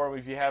sign up for them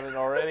if you haven't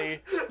already.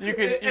 You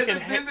can.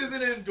 This is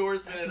an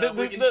endorsement enough.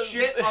 We can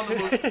shit on the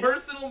most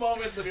personal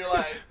moments of your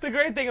life. The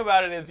great thing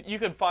about it is you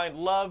can find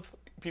love.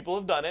 People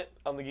have done it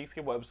on the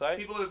Geekscape website.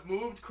 People have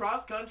moved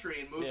cross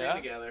country and moved in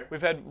together.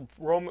 We've had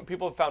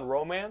people have found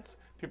romance.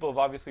 People have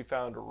obviously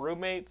found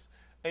roommates.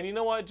 And you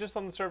know what? Just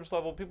on the surface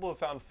level, people have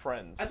found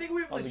friends. I think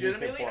we've on the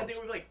legitimately, Geekscape I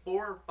think we've like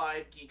 4 or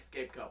 5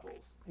 Geekscape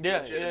couples. Yeah,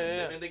 Legitimately. yeah.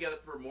 They've been together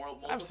for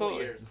multiple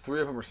Absolutely. years.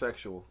 3 of them are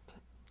sexual.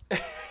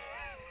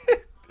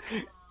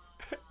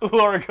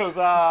 Laura goes,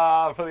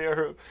 for the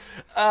air.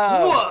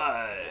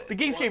 What? The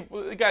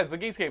Geekscape, guys, the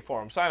Geekscape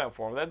forum, sign up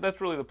for them.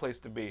 That's really the place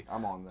to be.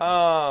 I'm on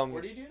that.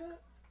 Where do you do that?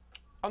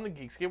 On the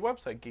Geekscape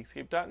website,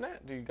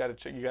 geekscape.net. You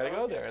gotta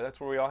go there. That's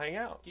where we all hang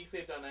out.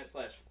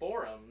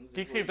 Geekscape.net/forums.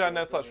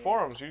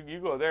 Geekscape.net/forums. You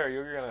go there,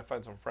 you're gonna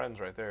find some friends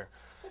right there.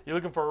 You're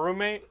looking for a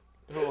roommate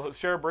who will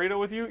share a burrito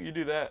with you? You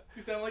do that.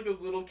 You sound like those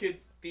little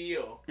kids,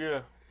 Theo.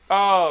 Yeah.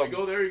 You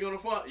go there, you're gonna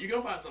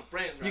find some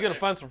friends. Right You're gonna there.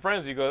 find some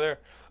friends. You go there.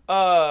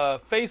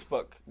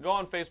 Facebook. Go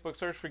on Facebook.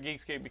 Search for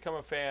Geekscape. Become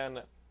a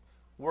fan.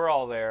 We're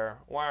all there.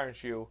 Why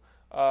aren't you?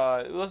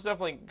 Let's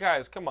definitely,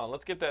 guys, come on.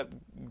 Let's get that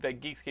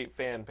Geekscape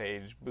fan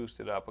page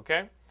boosted up,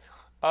 okay?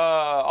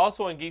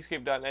 Also on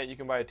Geekscape.net, you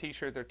can buy a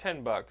T-shirt. They're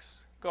 $10.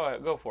 Go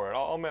ahead, go for it.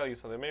 I'll mail you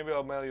something. Maybe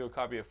I'll mail you a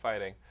copy of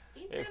Fighting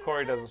if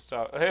Corey doesn't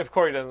stop. If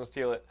Corey doesn't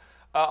steal it.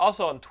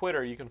 Also on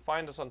Twitter, you can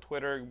find us on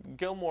Twitter.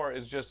 Gilmore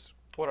is just,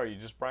 what are you?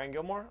 Just Brian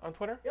Gilmore on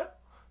Twitter? Yep.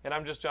 And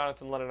I'm just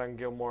Jonathan Lennon on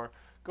Gilmore.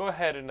 Go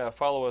ahead and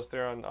follow us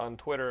there on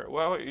Twitter.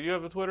 Well, you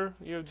have a Twitter?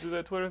 You do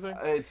that Twitter thing?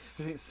 It's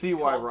CY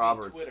Called me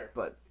Roberts, Twitter.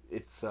 but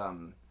it's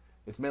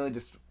mainly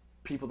just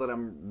people that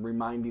I'm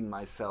reminding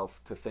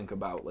myself to think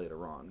about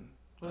later on.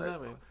 What does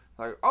that mean?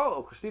 Like,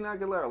 oh, Christina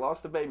Aguilera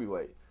lost a baby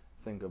weight.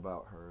 Think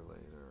about her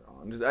later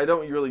on. I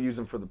don't really use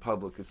them for the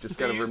public. It's just So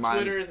got to you use remind.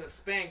 Twitter as a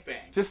spank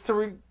bang. Just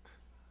to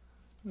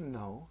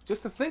No,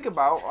 just to think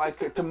about,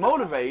 like, to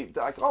motivate,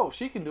 like, oh, if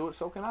she can do it,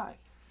 so can I.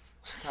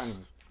 Kind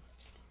of.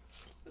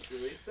 That's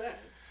really sad.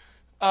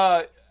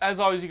 As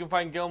always, you can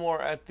find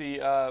Gilmore at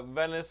the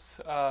Venice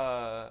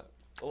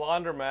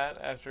Laundromat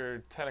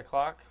after 10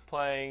 o'clock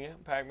playing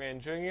Pac-Man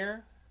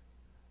Jr.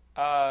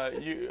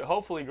 You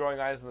hopefully growing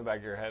eyes in the back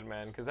of your head,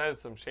 man, because that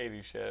is some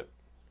shady shit.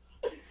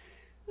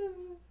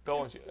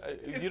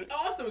 It's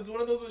awesome. It's one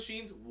of those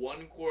machines.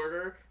 1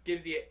 quarter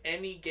gives you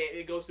any game.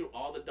 It goes through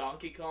all the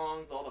Donkey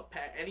Kongs, all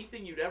the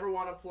anything you'd ever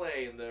want to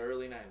play in the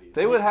early 90s.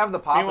 They would have the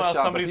Papa Meanwhile,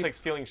 Shot. somebody's like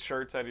stealing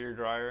shirts out of your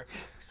dryer.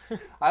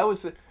 I would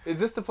say, is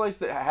this the place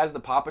that has the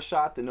Papa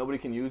Shot that nobody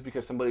can use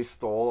because somebody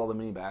stole all the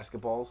mini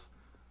basketballs?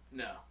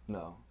 No.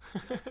 No.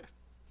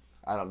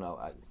 I don't know.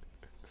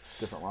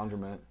 Different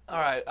laundromat. All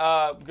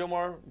right,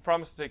 Gilmore,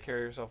 promise to take care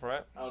of yourself, all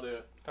right? I'll do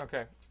it.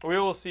 Okay. We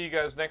will see you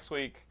guys next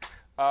week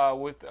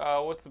with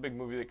what's the big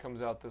movie that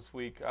comes out this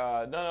week?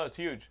 No, it's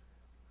huge.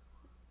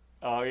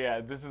 Oh yeah,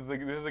 this is a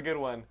good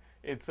one.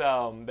 It's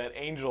that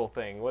Angel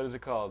thing. What is it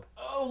called?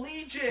 Oh,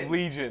 Legion.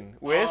 Legion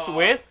with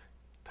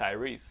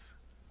Tyrese.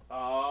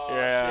 Oh,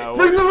 Yeah. shit.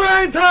 Bring the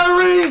rain,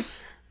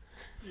 Tyrese!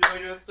 You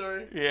like that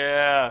story?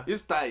 Yeah.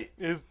 It's tight.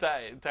 It's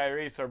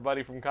Tyrese, our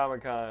buddy from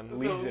Comic-Con.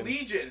 So Legion.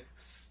 Legion,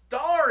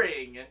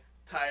 starring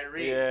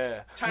Tyrese.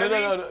 Yeah.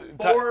 Tyrese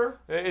No.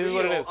 for It is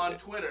what it real is. on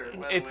Twitter.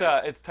 by the It's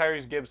way. it's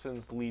Tyrese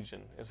Gibson's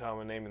Legion is how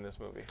I'm naming this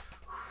movie.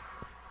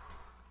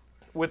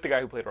 With the guy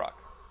who played Rock.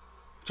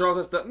 Charles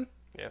S. Dutton?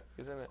 Yep,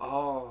 he's in it.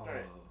 Oh.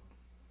 right.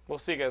 We'll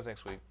see you guys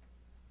next week.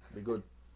 Be good.